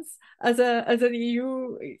 3 months as an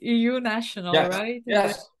EU national, Yes. right?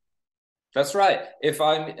 Yes. That's right. If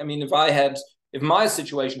my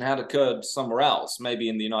situation had occurred somewhere else, maybe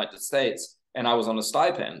in the United States, and I was on a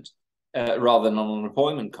stipend rather than on an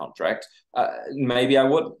employment contract, maybe I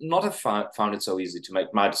would not have found it so easy to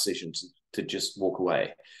make my decision to just walk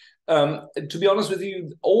away. To be honest with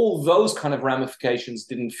you, all those kind of ramifications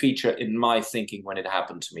didn't feature in my thinking when it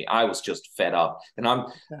happened to me. I was just fed up, and I'm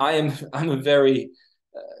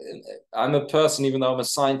a person, even though I'm a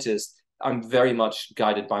scientist, I'm very much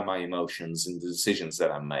guided by my emotions and the decisions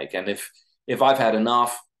that I make. And if I've had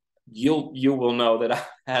enough, you will know that I've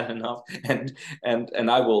had enough, and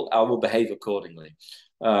I will behave accordingly,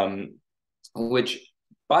 which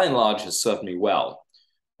by and large has served me well.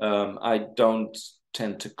 I don't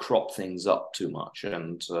tend to crop things up too much,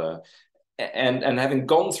 and having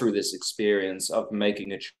gone through this experience of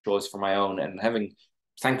making a choice for my own, and having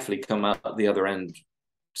thankfully come out the other end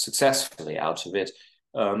successfully out of it,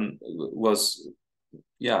 was,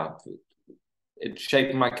 yeah, it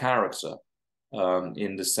shaped my character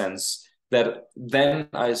in the sense that then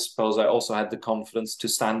I suppose I also had the confidence to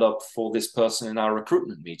stand up for this person in our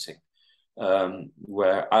recruitment meeting,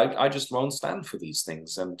 where I just won't stand for these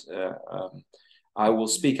things, and I will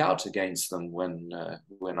speak out against them when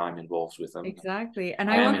I'm involved with them. Exactly. And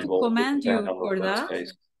I want to commend you for that,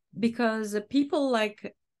 cases. because people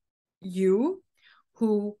like you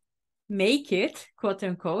who make it, quote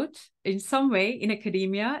unquote, in some way in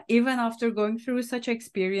academia, even after going through such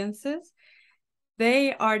experiences,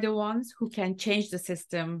 they are the ones who can change the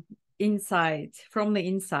system inside, from the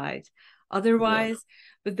inside. Otherwise,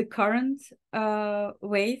 with the current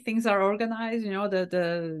way things are organized, you know,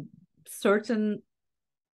 the certain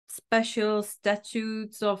special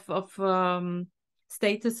statutes of statuses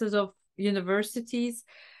of universities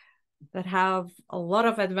that have a lot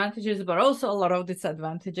of advantages, but also a lot of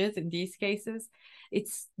disadvantages in these cases,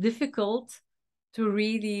 it's difficult to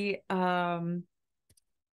really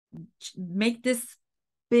make this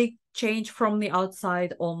big change from the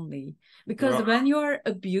outside only. Because when you're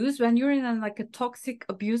abused, when you're in like a toxic,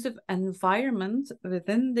 abusive environment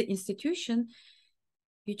within the institution,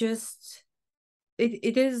 you just,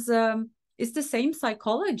 it is, it's the same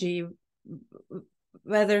psychology,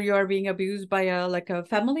 whether you are being abused by a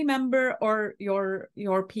family member or your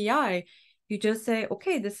PI. You just say,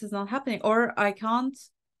 okay, this is not happening, or I can't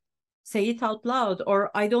say it out loud, or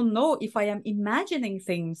I don't know if I am imagining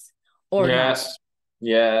things or not.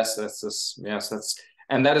 Yes, that's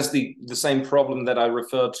and that is the same problem that I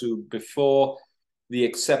referred to before, the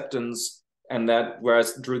acceptance, and that where I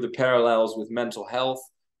drew the parallels with mental health.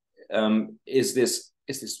 Is this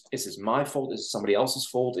my fault? Is it somebody else's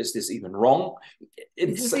fault? Is this even wrong?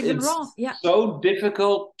 It's wrong? Yeah. So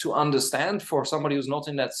difficult to understand for somebody who's not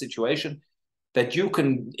in that situation, that you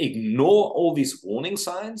can ignore all these warning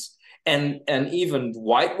signs and even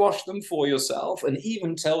whitewash them for yourself, and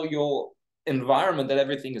even tell your environment that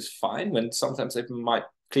everything is fine when sometimes they might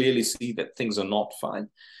clearly see that things are not fine.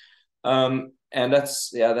 And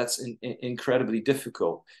that's incredibly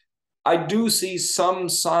difficult. I do see some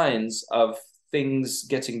signs of things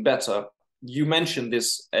getting better. You mentioned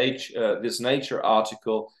this Nature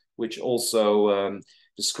article, which also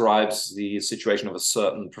describes the situation of a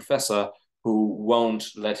certain professor who won't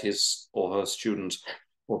let his or her student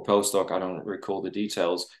or postdoc, I don't recall the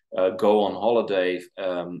details, go on holiday,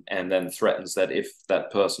 and then threatens that if that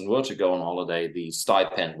person were to go on holiday, the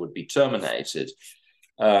stipend would be terminated.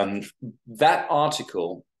 That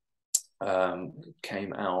article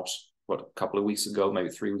came out, a couple of weeks ago, maybe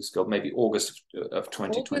 3 weeks ago, maybe August of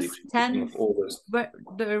 2022. August 10th, August. but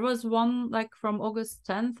there was one like from August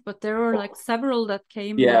 10th, but there were like several that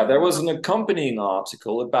came. Yeah, there was an accompanying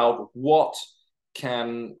article about what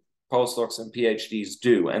can postdocs and PhDs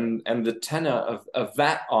do. And the tenor of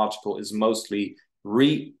that article is mostly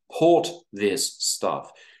report this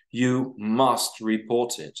stuff. You must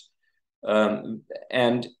report it.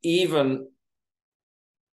 And even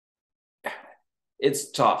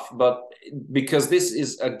it's tough, but because this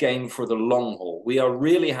is a game for the long haul, we are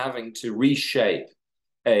really having to reshape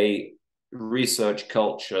a research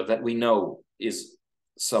culture that we know is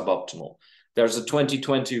suboptimal. There's a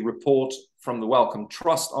 2020 report from the Wellcome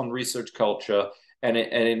Trust on research culture, and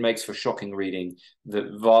it makes for shocking reading.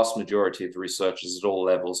 The vast majority of researchers at all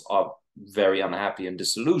levels are very unhappy and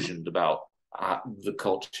disillusioned about the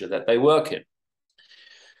culture that they work in.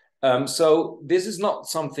 So this is not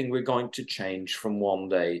something we're going to change from one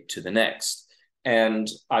day to the next. And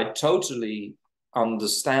I totally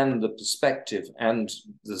understand the perspective and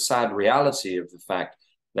the sad reality of the fact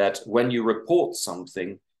that when you report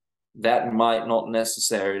something, that might not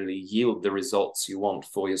necessarily yield the results you want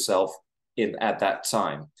for yourself at that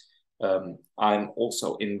time. I'm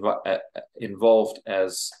also involved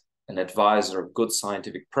as an advisor of good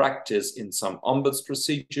scientific practice in some ombuds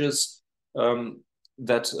procedures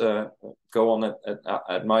that go on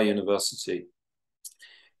at my university.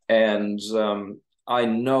 And I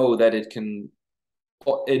know that it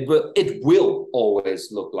will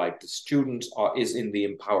always look like the student is in the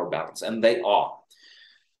empower balance, and they are.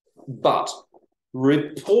 But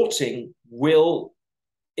reporting will,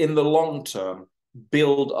 in the long term,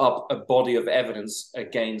 build up a body of evidence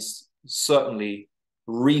against certainly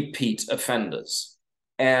repeat offenders.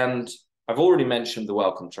 And I've already mentioned the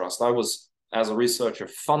Wellcome Trust. I was, as a researcher,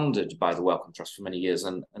 funded by the Wellcome Trust for many years,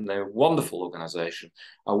 and they're a wonderful organization.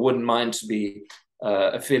 I wouldn't mind to be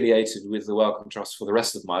affiliated with the Wellcome Trust for the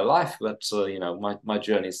rest of my life, but you know, my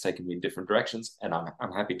journey has taken me in different directions, and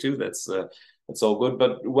I'm happy to. That's all good.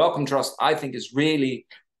 But Wellcome Trust, I think, is really,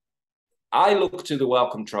 I look to the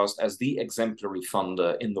Wellcome Trust as the exemplary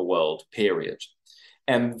funder in the world, period.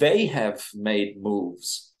 And they have made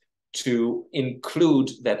moves to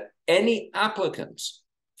include that any applicant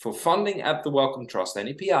for funding at the Wellcome Trust,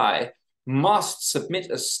 any PI, must submit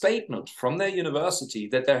a statement from their university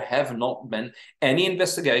that there have not been any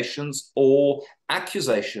investigations or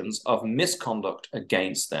accusations of misconduct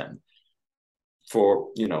against them for,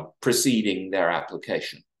 you know, preceding their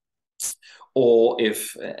application. Or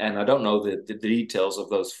if, and I don't know the details of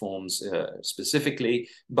those forms specifically,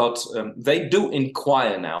 but they do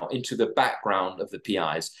inquire now into the background of the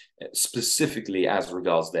PIs, specifically as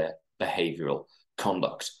regards their behavioral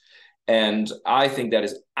conduct. And I think that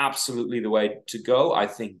is absolutely the way to go. I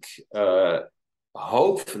think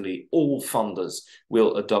hopefully all funders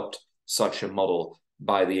will adopt such a model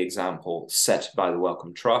by the example set by the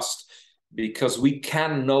Wellcome Trust, because we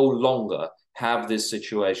can no longer have this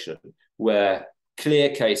situation where clear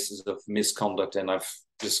cases of misconduct, and I've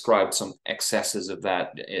described some excesses of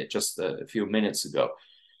that just a few minutes ago,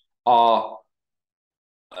 are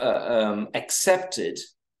accepted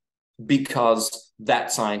because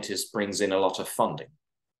that scientist brings in a lot of funding.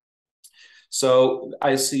 So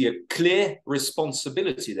I see a clear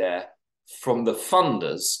responsibility there from the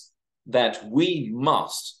funders that we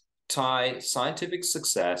must tie scientific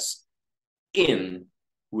success in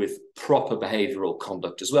with proper behavioral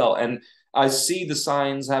conduct as well. And I see the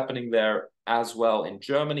signs happening there as well in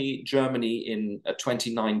Germany. Germany in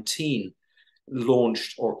 2019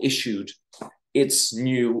 launched or issued its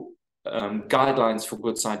new guidelines for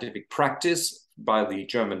good scientific practice by the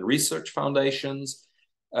German Research Foundations.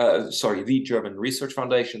 The German Research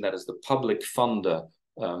Foundation, that is the public funder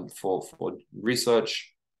for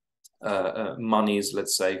research monies,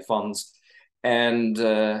 let's say, funds. And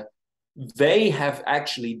they have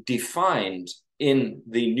actually defined in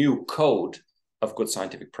the new code of good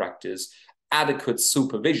scientific practice adequate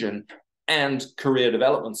supervision and career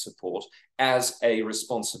development support as a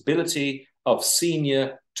responsibility of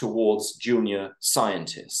senior towards junior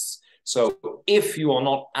scientists. So if you are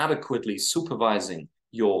not adequately supervising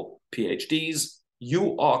your PhDs,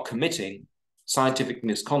 you are committing scientific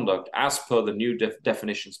misconduct as per the new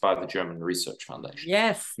definitions by the German Research Foundation.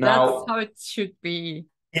 Yes, now, that's how it should be.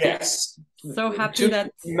 Yes. So happy to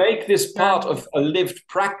that make this part of a lived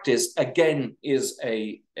practice, again, is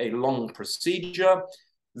a long procedure.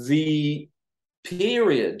 The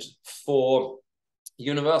period for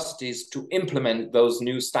universities to implement those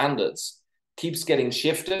new standards keeps getting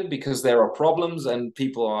shifted because there are problems and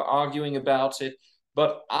people are arguing about it.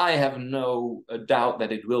 But I have no doubt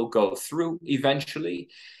that it will go through eventually.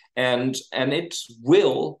 And it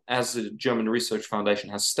will, as the German Research Foundation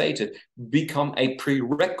has stated, become a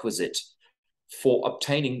prerequisite for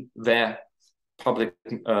obtaining their public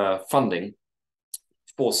funding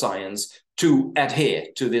for science to adhere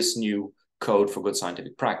to this new code for good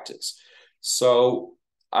scientific practice. So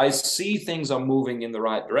I see things are moving in the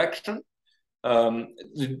right direction.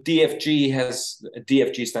 The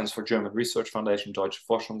DFG stands for German Research Foundation, Deutsche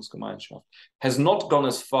Forschungsgemeinschaft, has not gone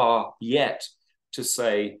as far yet to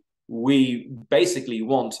say we basically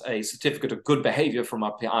want a certificate of good behavior from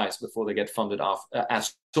our PIs before they get funded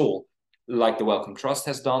at all, like the Wellcome Trust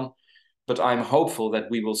has done. But I'm hopeful that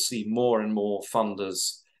we will see more and more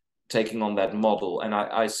funders taking on that model. And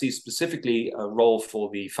I see specifically a role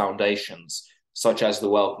for the foundations, such as the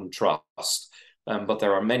Wellcome Trust. But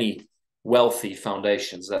there are many wealthy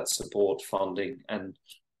foundations that support funding, and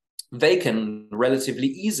they can relatively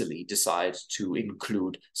easily decide to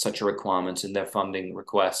include such a requirement in their funding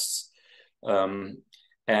requests. Because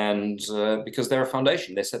they're a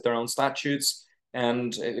foundation, they set their own statutes,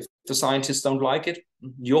 and if the scientists don't like it,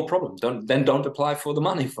 your problem. Don't apply for the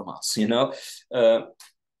money from us, you know.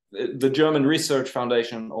 The German Research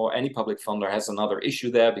Foundation or any public funder has another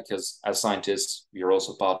issue there, because as scientists, you're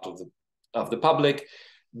also part of the public.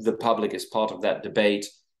 The public is part of that debate,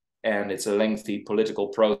 and it's a lengthy political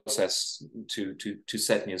process to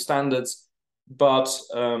set new standards. But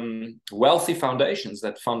wealthy foundations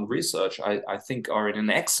that fund research, I think, are in an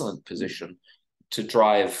excellent position to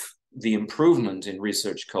drive the improvement in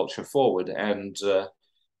research culture forward. And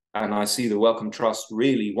I see the Wellcome Trust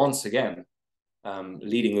really, once again,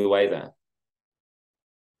 leading the way there.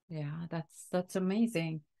 Yeah, that's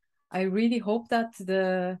amazing. I really hope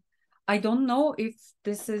that I don't know if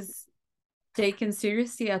this is taken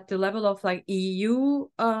seriously at the level of like EU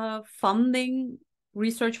funding,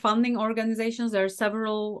 research funding organizations. There are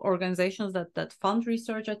several organizations that fund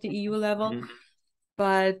research at the EU level. Mm-hmm.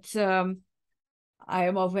 But I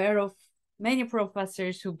am aware of many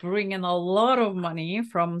professors who bring in a lot of money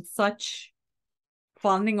from such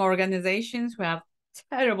funding organizations who have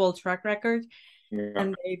terrible track record,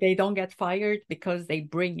 and they don't get fired because they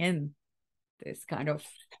bring in this kind of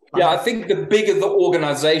funding. Yeah, I think the bigger the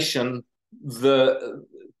organization, the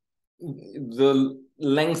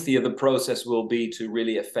lengthier the process will be to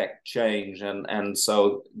really affect change, and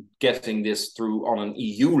so getting this through on an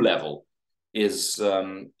EU level is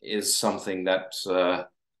something that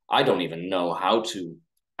I don't even know how to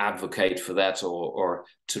advocate for that or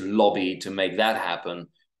to lobby to make that happen.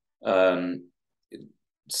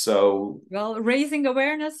 So, well, raising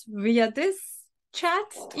awareness via this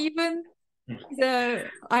chat, even,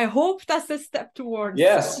 I hope that's a step towards.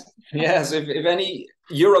 Yes. If any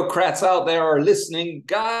Eurocrats out there are listening,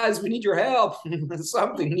 guys, we need your help.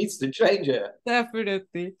 Something needs to change here.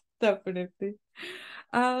 Definitely.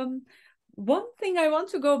 One thing I want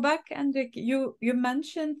to go back, Hendrik, you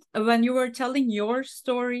mentioned when you were telling your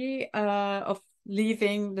story of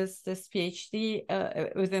leaving this PhD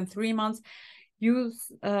within 3 months, you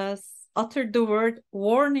uttered the word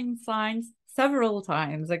warning signs several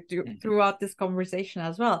times, like throughout this conversation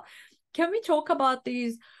as well. Can we talk about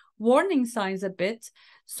these warning signs a bit,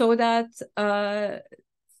 so that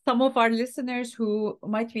some of our listeners who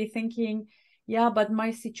might be thinking, yeah, but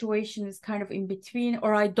my situation is kind of in between,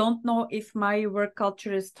 or I don't know if my work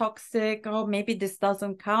culture is toxic, or maybe this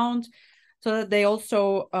doesn't count, so that they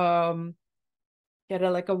also get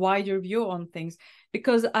a wider view on things.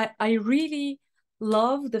 Because I really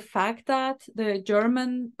love the fact that the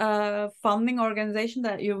German funding organization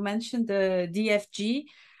that you mentioned, the DFG,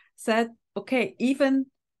 said, okay, even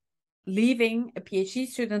leaving a PhD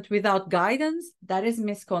student without guidance, that is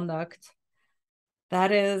misconduct.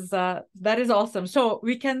 That is awesome. So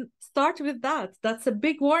we can start with that. That's a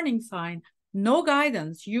big warning sign. No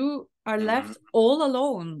guidance. You are left all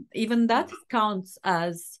alone. Even that counts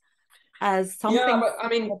as something. Yeah, but I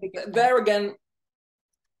mean, there again,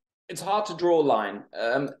 it's hard to draw a line.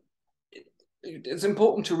 It's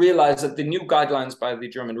important to realize that the new guidelines by the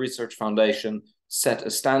German Research Foundation set a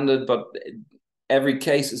standard, but every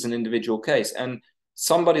case is an individual case, and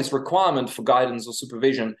somebody's requirement for guidance or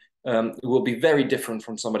supervision will be very different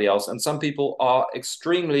from somebody else. And some people are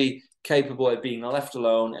extremely capable of being left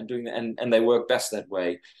alone and doing that, and they work best that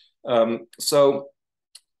way. So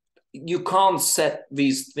you can't set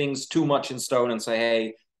these things too much in stone and say,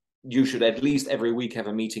 hey, you should at least every week have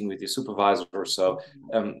a meeting with your supervisor or so.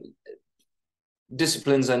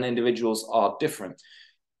 Disciplines and individuals are different.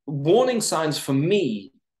 Warning signs for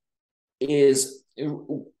me is,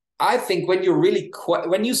 I think when you're really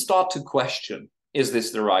when you start to question, is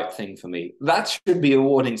this the right thing for me? That should be a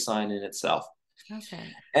warning sign in itself.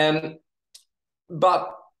 Okay.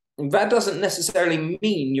 But that doesn't necessarily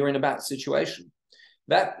mean you're in a bad situation.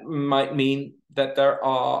 That might mean that there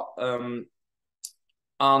are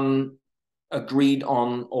unagreed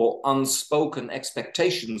on or unspoken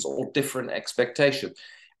expectations or different expectations.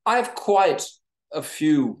 I have quite a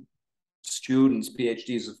few students,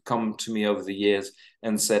 PhDs, have come to me over the years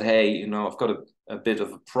and said, hey, I've got a bit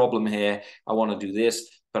of a problem here. I want to do this,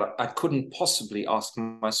 but I couldn't possibly ask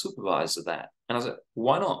my supervisor that. And I said,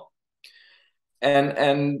 why not?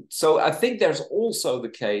 And so I think there's also the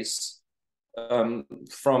case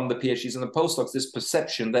from the PhDs and the postdocs, this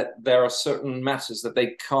perception that there are certain matters that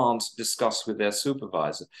they can't discuss with their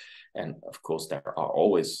supervisor. And of course, there are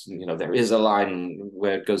always, there is a line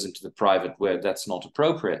where it goes into the private where that's not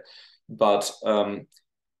appropriate. But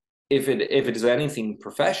if it is anything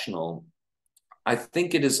professional, I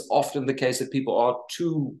think it is often the case that people are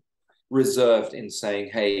too reserved in saying,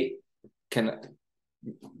 hey,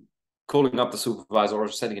 calling up the supervisor or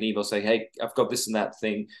sending an email saying, hey, I've got this and that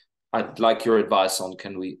thing. I'd like your advice on,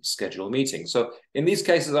 can we schedule a meeting? So in these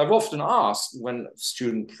cases, I've often asked when a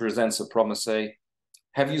student presents a problem, say,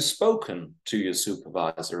 have you spoken to your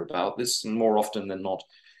supervisor about this? And more often than not,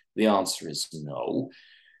 the answer is no.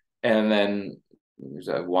 And then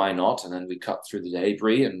why not? And then we cut through the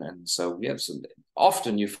debris. And so, yeah, so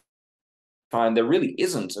often you find there really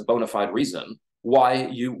isn't a bona fide reason why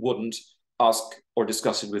you wouldn't ask or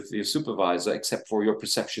discuss it with your supervisor, except for your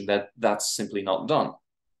perception that that's simply not done.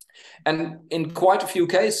 And in quite a few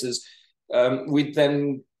cases, we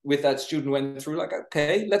then, with that student, went through like,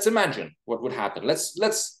 okay, let's imagine what would happen.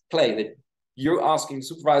 Let's play that you're asking the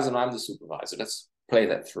supervisor and I'm the supervisor. Let's play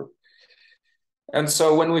that through. And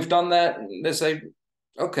so when we've done that, they say,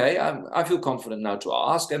 okay, I feel confident now to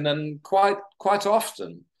ask. And then quite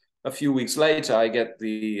often, a few weeks later, I get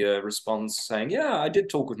the response saying, yeah, I did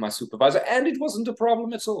talk with my supervisor and it wasn't a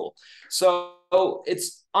problem at all. So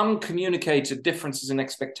it's uncommunicated differences in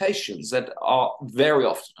expectations that are very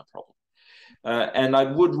often a problem. And I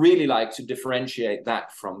would really like to differentiate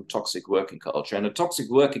that from toxic working culture. And a toxic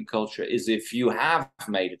working culture is if you have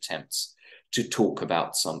made attempts to talk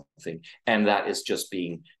about something and that is just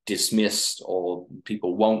being dismissed, or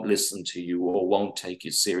people won't listen to you or won't take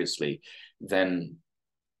you seriously, then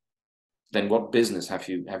what business have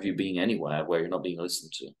you being anywhere where you're not being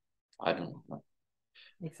listened to? I don't know.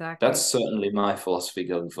 Exactly. That's certainly my philosophy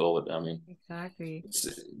going forward. I mean, exactly.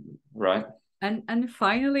 Right. And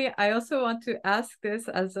finally, I also want to ask this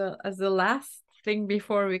as the last thing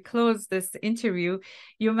before we close this interview.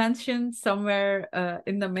 You mentioned somewhere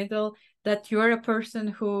in the middle that you're a person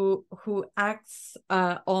who acts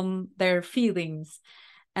on their feelings.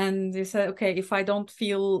 And you said, okay, if I don't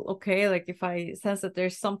feel okay, like if I sense that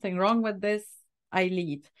there's something wrong with this, I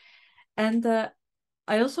leave. And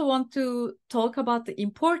I also want to talk about the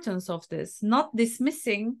importance of this, not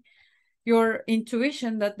dismissing your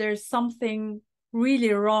intuition that there's something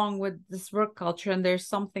really wrong with this work culture and there's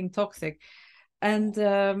something toxic. And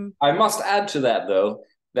I must add to that, though,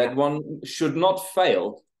 that one should not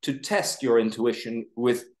fail to test your intuition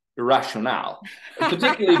with rationale,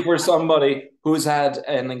 particularly for somebody who's had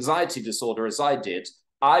an anxiety disorder, as I did.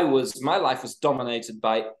 My life was dominated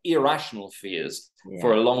by irrational fears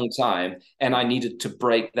for a long time, and I needed to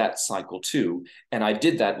break that cycle too. And I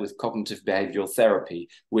did that with cognitive behavioral therapy,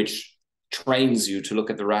 which trains you to look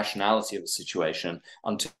at the rationality of a situation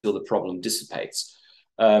until the problem dissipates.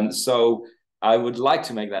 So I would like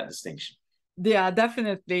to make that distinction. Yeah,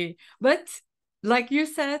 definitely. But like you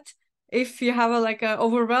said, if you have a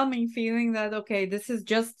overwhelming feeling that, okay, this is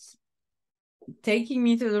just taking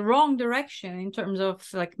me to the wrong direction in terms of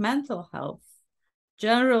like mental health,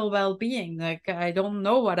 general well-being, like I don't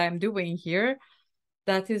know what I'm doing here,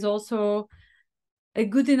 that is also a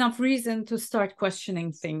good enough reason to start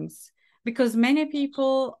questioning things. Because many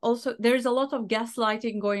people also, there's a lot of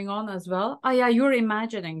gaslighting going on as well. Oh yeah, you're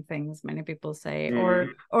imagining things, many people say.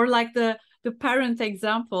 Or like the parent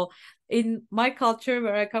example. In my culture,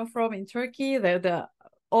 where I come from in Turkey, the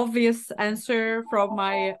obvious answer from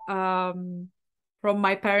my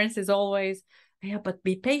parents is always, yeah, but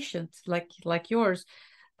be patient, like yours.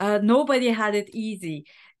 Nobody had it easy.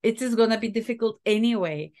 It is gonna be difficult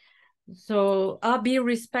anyway. So I'll be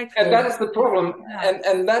respectful. And that is the problem. Yeah.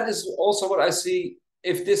 And that is also what I see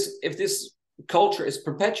if this culture is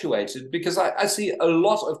perpetuated, because I see a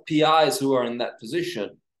lot of PIs who are in that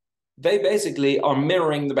position. They basically are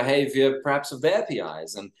mirroring the behavior perhaps of their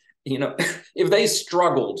PIs. And, you know, if they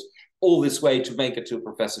struggled all this way to make it to a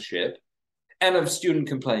professorship, and a student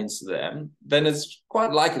complains to them, then it's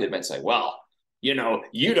quite likely they might say, well, you know,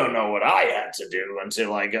 you don't know what I had to do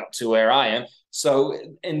until I got to where I am. So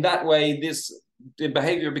in that way, the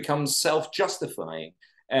behavior becomes self-justifying.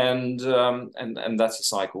 And that's a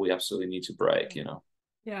cycle we absolutely need to break, you know.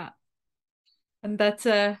 Yeah. And that's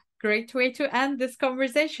a great way to end this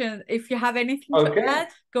conversation. If you have anything to add,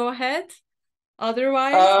 go ahead.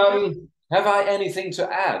 Otherwise, have I anything to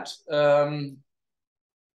add?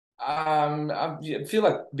 I feel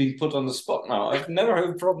like being put on the spot now. I've never had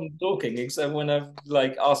a problem talking except when I've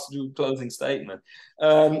like asked to do a closing statement.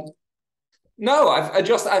 No,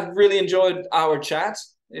 I've really enjoyed our chat.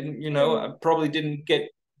 And, you know, I probably didn't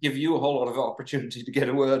give you a whole lot of opportunity to get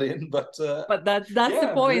a word in, but that's yeah,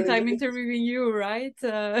 the point. really I'm interviewing you, right?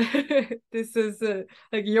 This is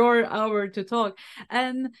like your hour to talk.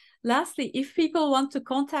 And lastly, if people want to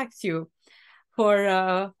contact you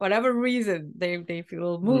for whatever reason, they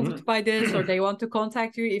feel moved by this, or they want to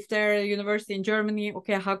contact you, if they're at a university in Germany,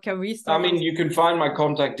 okay, how can we start? I mean, you can find my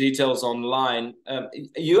contact details online.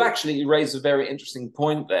 You actually raised a very interesting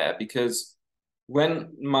point there, because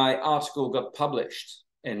when my article got published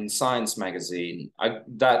in Science magazine,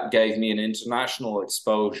 that gave me an international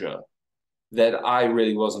exposure that I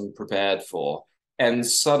really wasn't prepared for. And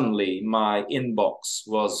suddenly my inbox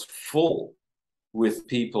was full with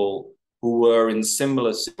people who were in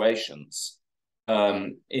similar situations,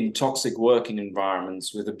 in toxic working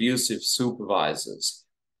environments with abusive supervisors,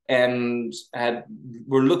 and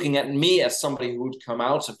were looking at me as somebody who would come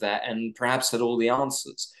out of that and perhaps had all the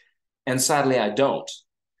answers. And sadly, I don't.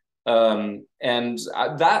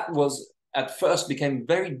 That was at first became a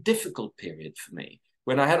very difficult period for me,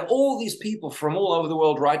 when I had all these people from all over the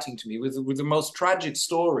world writing to me with the most tragic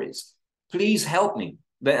stories. Please help me.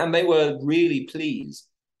 And they were really pleased.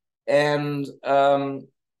 And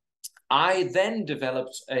I then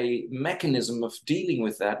developed a mechanism of dealing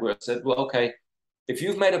with that, where I said, well, okay, if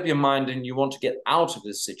you've made up your mind and you want to get out of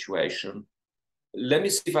this situation, let me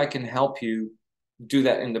see if I can help you do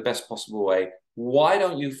that in the best possible way. Why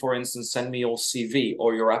don't you, for instance, send me your CV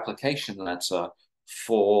or your application letter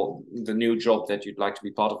for the new job that you'd like to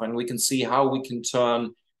be part of, and we can see how we can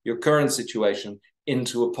turn your current situation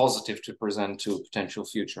into a positive to present to a potential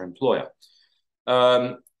future employer.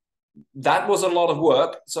 That was a lot of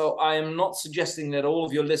work, so I am not suggesting that all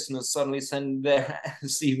of your listeners suddenly send their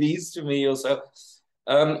CVs to me or so.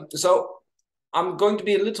 So I'm going to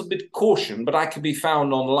be a little bit cautious, but I can be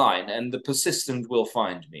found online, and the persistent will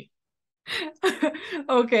find me.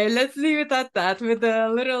 Okay, let's leave it at that, with a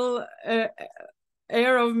little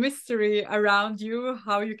air of mystery around you,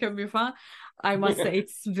 how you can be found. I must say,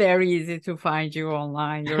 it's very easy to find you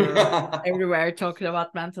online. You're everywhere talking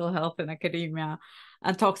about mental health in academia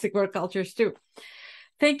and toxic work cultures too.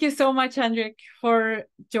 Thank you so much, Hendrik, for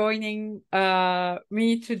joining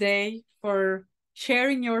me today, for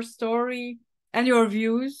sharing your story and your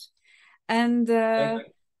views. And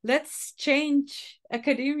let's change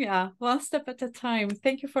academia one step at a time.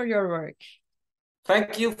 Thank you for your work.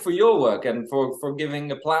 Thank you for your work and for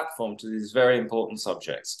giving a platform to these very important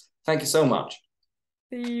subjects. Thank you so much.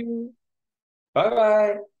 See you.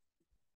 Bye-bye.